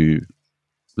to,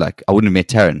 like, I wouldn't have met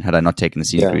Taryn had I not taken the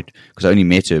scenic route, because I only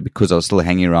met her because I was still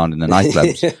hanging around in the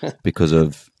nightclubs because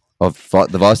of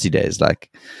the varsity days. Like,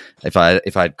 if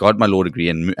I'd got my law degree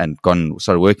and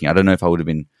started working, I don't know if I would have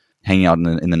been hanging out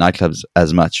in the nightclubs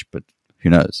as much, but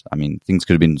who knows? I mean, things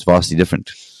could have been vastly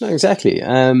different. No, exactly.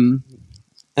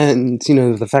 And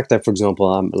the fact that, for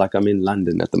example, I'm in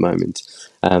London at the moment.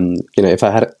 If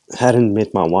I hadn't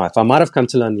met my wife, I might have come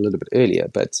to London a little bit earlier,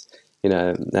 but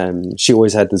she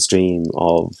always had this dream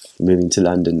of moving to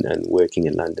London and working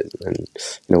in London, and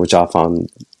which I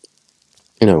found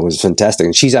was fantastic.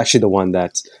 And she's actually the one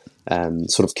that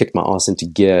sort of kicked my ass into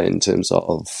gear in terms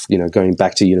of going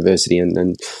back to university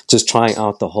and just trying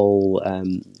out the whole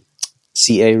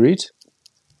CA route.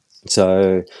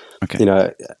 So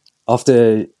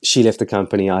after she left the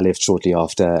company, I left shortly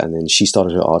after, and then she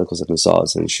started her articles at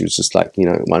Mazars, and she was just like,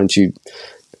 why don't you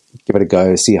give it a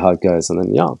go, see how it goes. And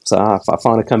then so I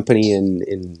found a company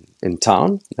in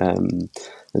town.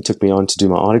 It took me on to do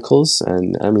my articles,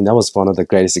 and I mean, that was one of the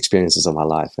greatest experiences of my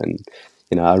life. And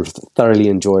I thoroughly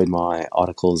enjoyed my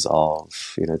articles of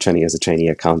training as a trainee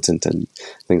accountant and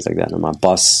things like that. And my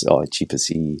boss, cheap as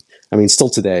still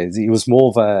today, he was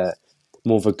more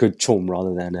of a good chum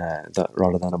rather than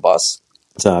a boss.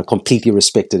 So I completely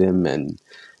respected him, and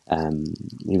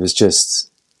he was just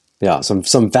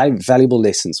some valuable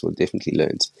lessons were definitely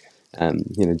learned.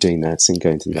 Doing that and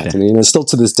going through that, and still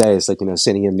to this day, it's like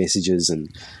sending him messages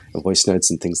and voice notes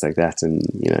and things like that, and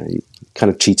he kind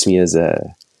of treats me as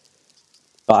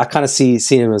I kind of see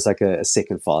him as like a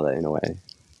second father in a way.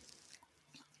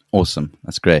 Awesome,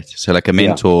 that's great. So like a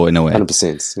mentor in a way.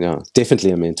 100%. Yeah,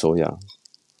 definitely a mentor. Yeah.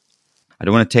 I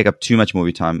don't want to take up too much more of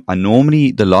your time.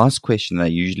 The last question that I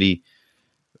usually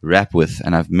wrap with,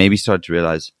 and I've maybe started to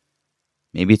realize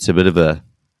maybe it's a bit of a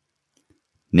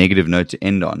negative note to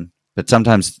end on, but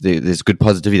sometimes there's good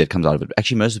positivity that comes out of it.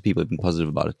 Actually, most of the people have been positive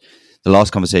about it. The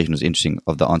last conversation was interesting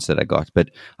of the answer that I got,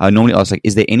 but I normally ask, like,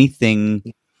 is there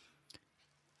anything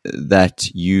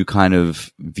that you kind of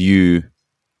view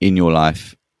in your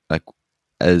life, like,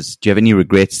 as, do you have any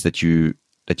regrets that you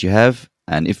have?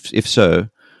 And if so,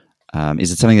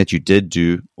 is it something that you did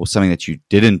do or something that you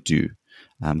didn't do?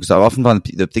 Because I often find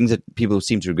the things that people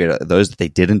seem to regret are those that they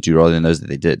didn't do rather than those that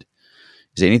they did.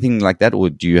 Is there anything like that,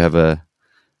 or do you have a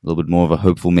little bit more of a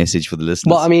hopeful message for the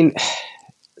listeners? Well, I mean,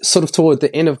 sort of toward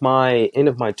the end of my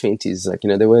 20s, like,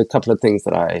 there were a couple of things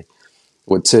that I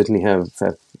would certainly have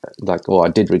like, or I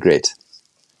did regret.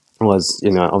 Was,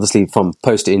 obviously from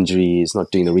post-injuries, not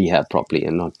doing the rehab properly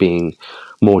and not being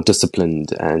more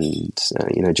disciplined. And,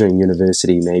 during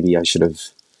university, maybe I should have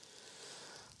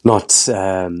not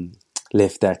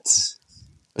left that.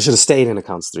 I should have stayed in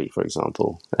Accounts 3, for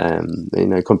example,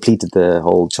 completed the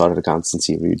whole chartered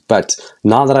accountancy route. But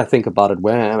now that I think about it,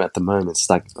 where I am at the moment, it's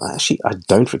like, actually, I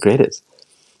don't regret it.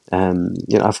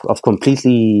 I've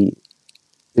completely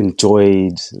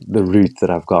enjoyed the route that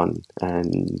I've gone,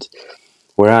 and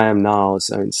where I am now,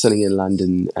 so sitting in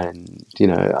London, and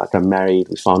like, I'm married,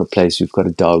 we found a place, we've got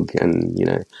a dog, and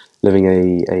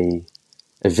living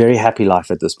a very happy life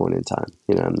at this point in time.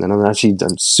 And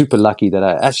I'm super lucky that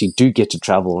I actually do get to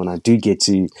travel, and I've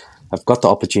got the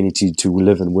opportunity to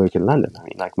live and work in London. I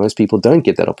mean, like, most people don't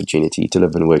get that opportunity to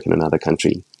live and work in another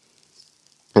country.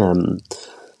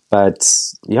 But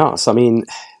yeah, so I mean,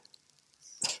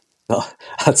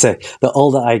 I'd say the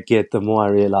older I get, the more I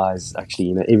realize,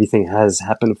 actually, everything has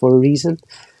happened for a reason.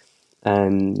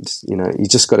 And, you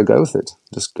just got to go with it.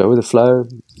 Just go with the flow,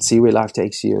 see where life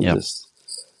takes you, and just,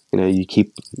 you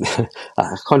keep,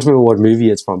 I can't remember what movie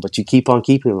it's from, but you keep on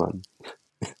keeping on.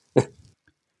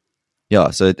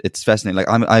 Yeah, so it's fascinating. Like,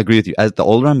 I agree with you. As the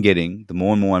older I'm getting, the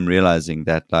more and more I'm realizing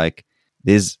that, like,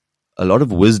 there's a lot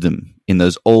of wisdom in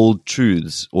those old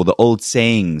truths or the old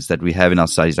sayings that we have in our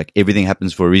societies. Like, everything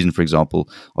happens for a reason, for example.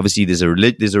 Obviously, there's a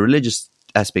religious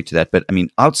aspect to that. But, I mean,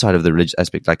 outside of the religious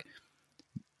aspect, like,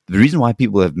 the reason why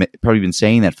people have probably been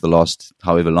saying that for the last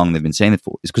however long they've been saying it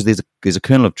for is because there's a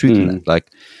kernel of truth in that.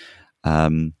 Like,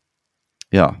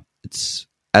 it's,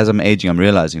 as I'm aging, I'm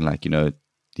realizing, like,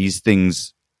 these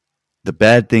things, the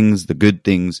bad things, the good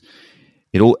things,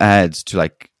 it all adds to,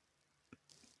 like,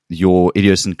 your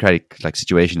idiosyncratic, like,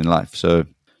 situation in life. So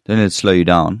don't let it slow you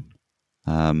down.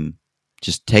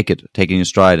 Just take it in your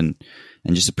stride, and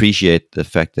just appreciate the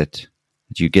fact that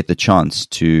you get the chance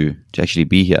to actually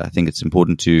be here. I think it's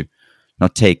important to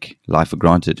not take life for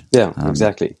granted. Yeah,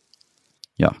 exactly.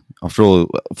 Yeah. After all,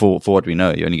 for what we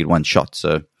know, you only get one shot.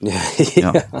 So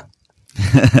yeah.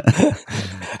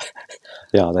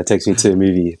 Yeah, that takes me to a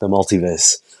movie, The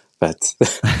Multiverse. But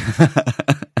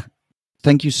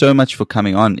thank you so much for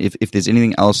coming on. If there's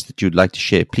anything else that you'd like to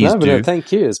share, please do. No,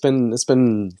 thank you. It's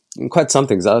been quite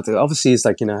something. Obviously, it's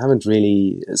like, I haven't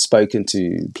really spoken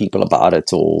to people about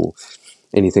it or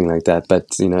anything like that. But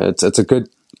it's a good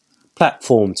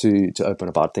platform to open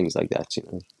about things like that.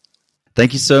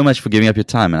 Thank you so much for giving up your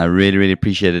time, and I really, really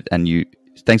appreciate it. And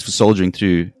thanks for soldiering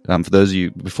through. For those of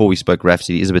you, before we spoke,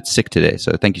 Rhapsody is a bit sick today,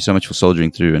 so thank you so much for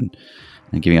soldiering through and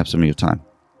giving up some of your time.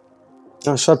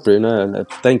 Oh, shot, Bruno.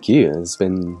 Thank you. It's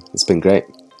been great.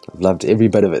 I've loved every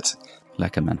bit of it.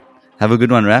 Lekker, man. Have a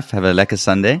good one, Raph. Have a lekker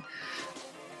Sunday.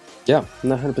 Yeah,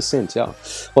 100%. Yeah.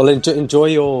 Well, enjoy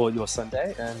your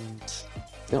Sunday, and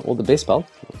all the best, pal.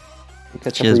 We'll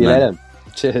catch up with you later.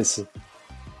 Cheers.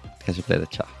 Catch up later.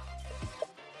 Ciao.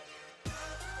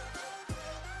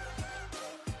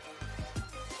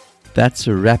 That's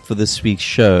a wrap for this week's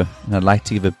show, and I'd like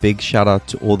to give a big shout out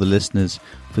to all the listeners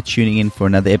for tuning in for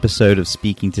another episode of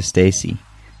Speaking to Stacey.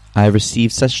 I have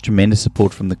received such tremendous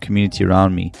support from the community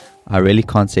around me. I really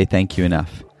can't say thank you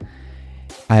enough.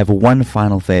 I have one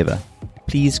final favor.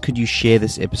 Please could you share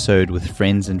this episode with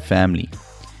friends and family?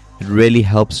 It really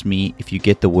helps me if you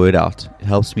get the word out. It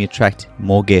helps me attract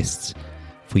more guests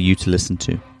for you to listen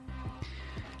to.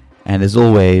 And as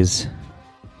always,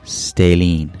 stay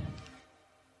lean.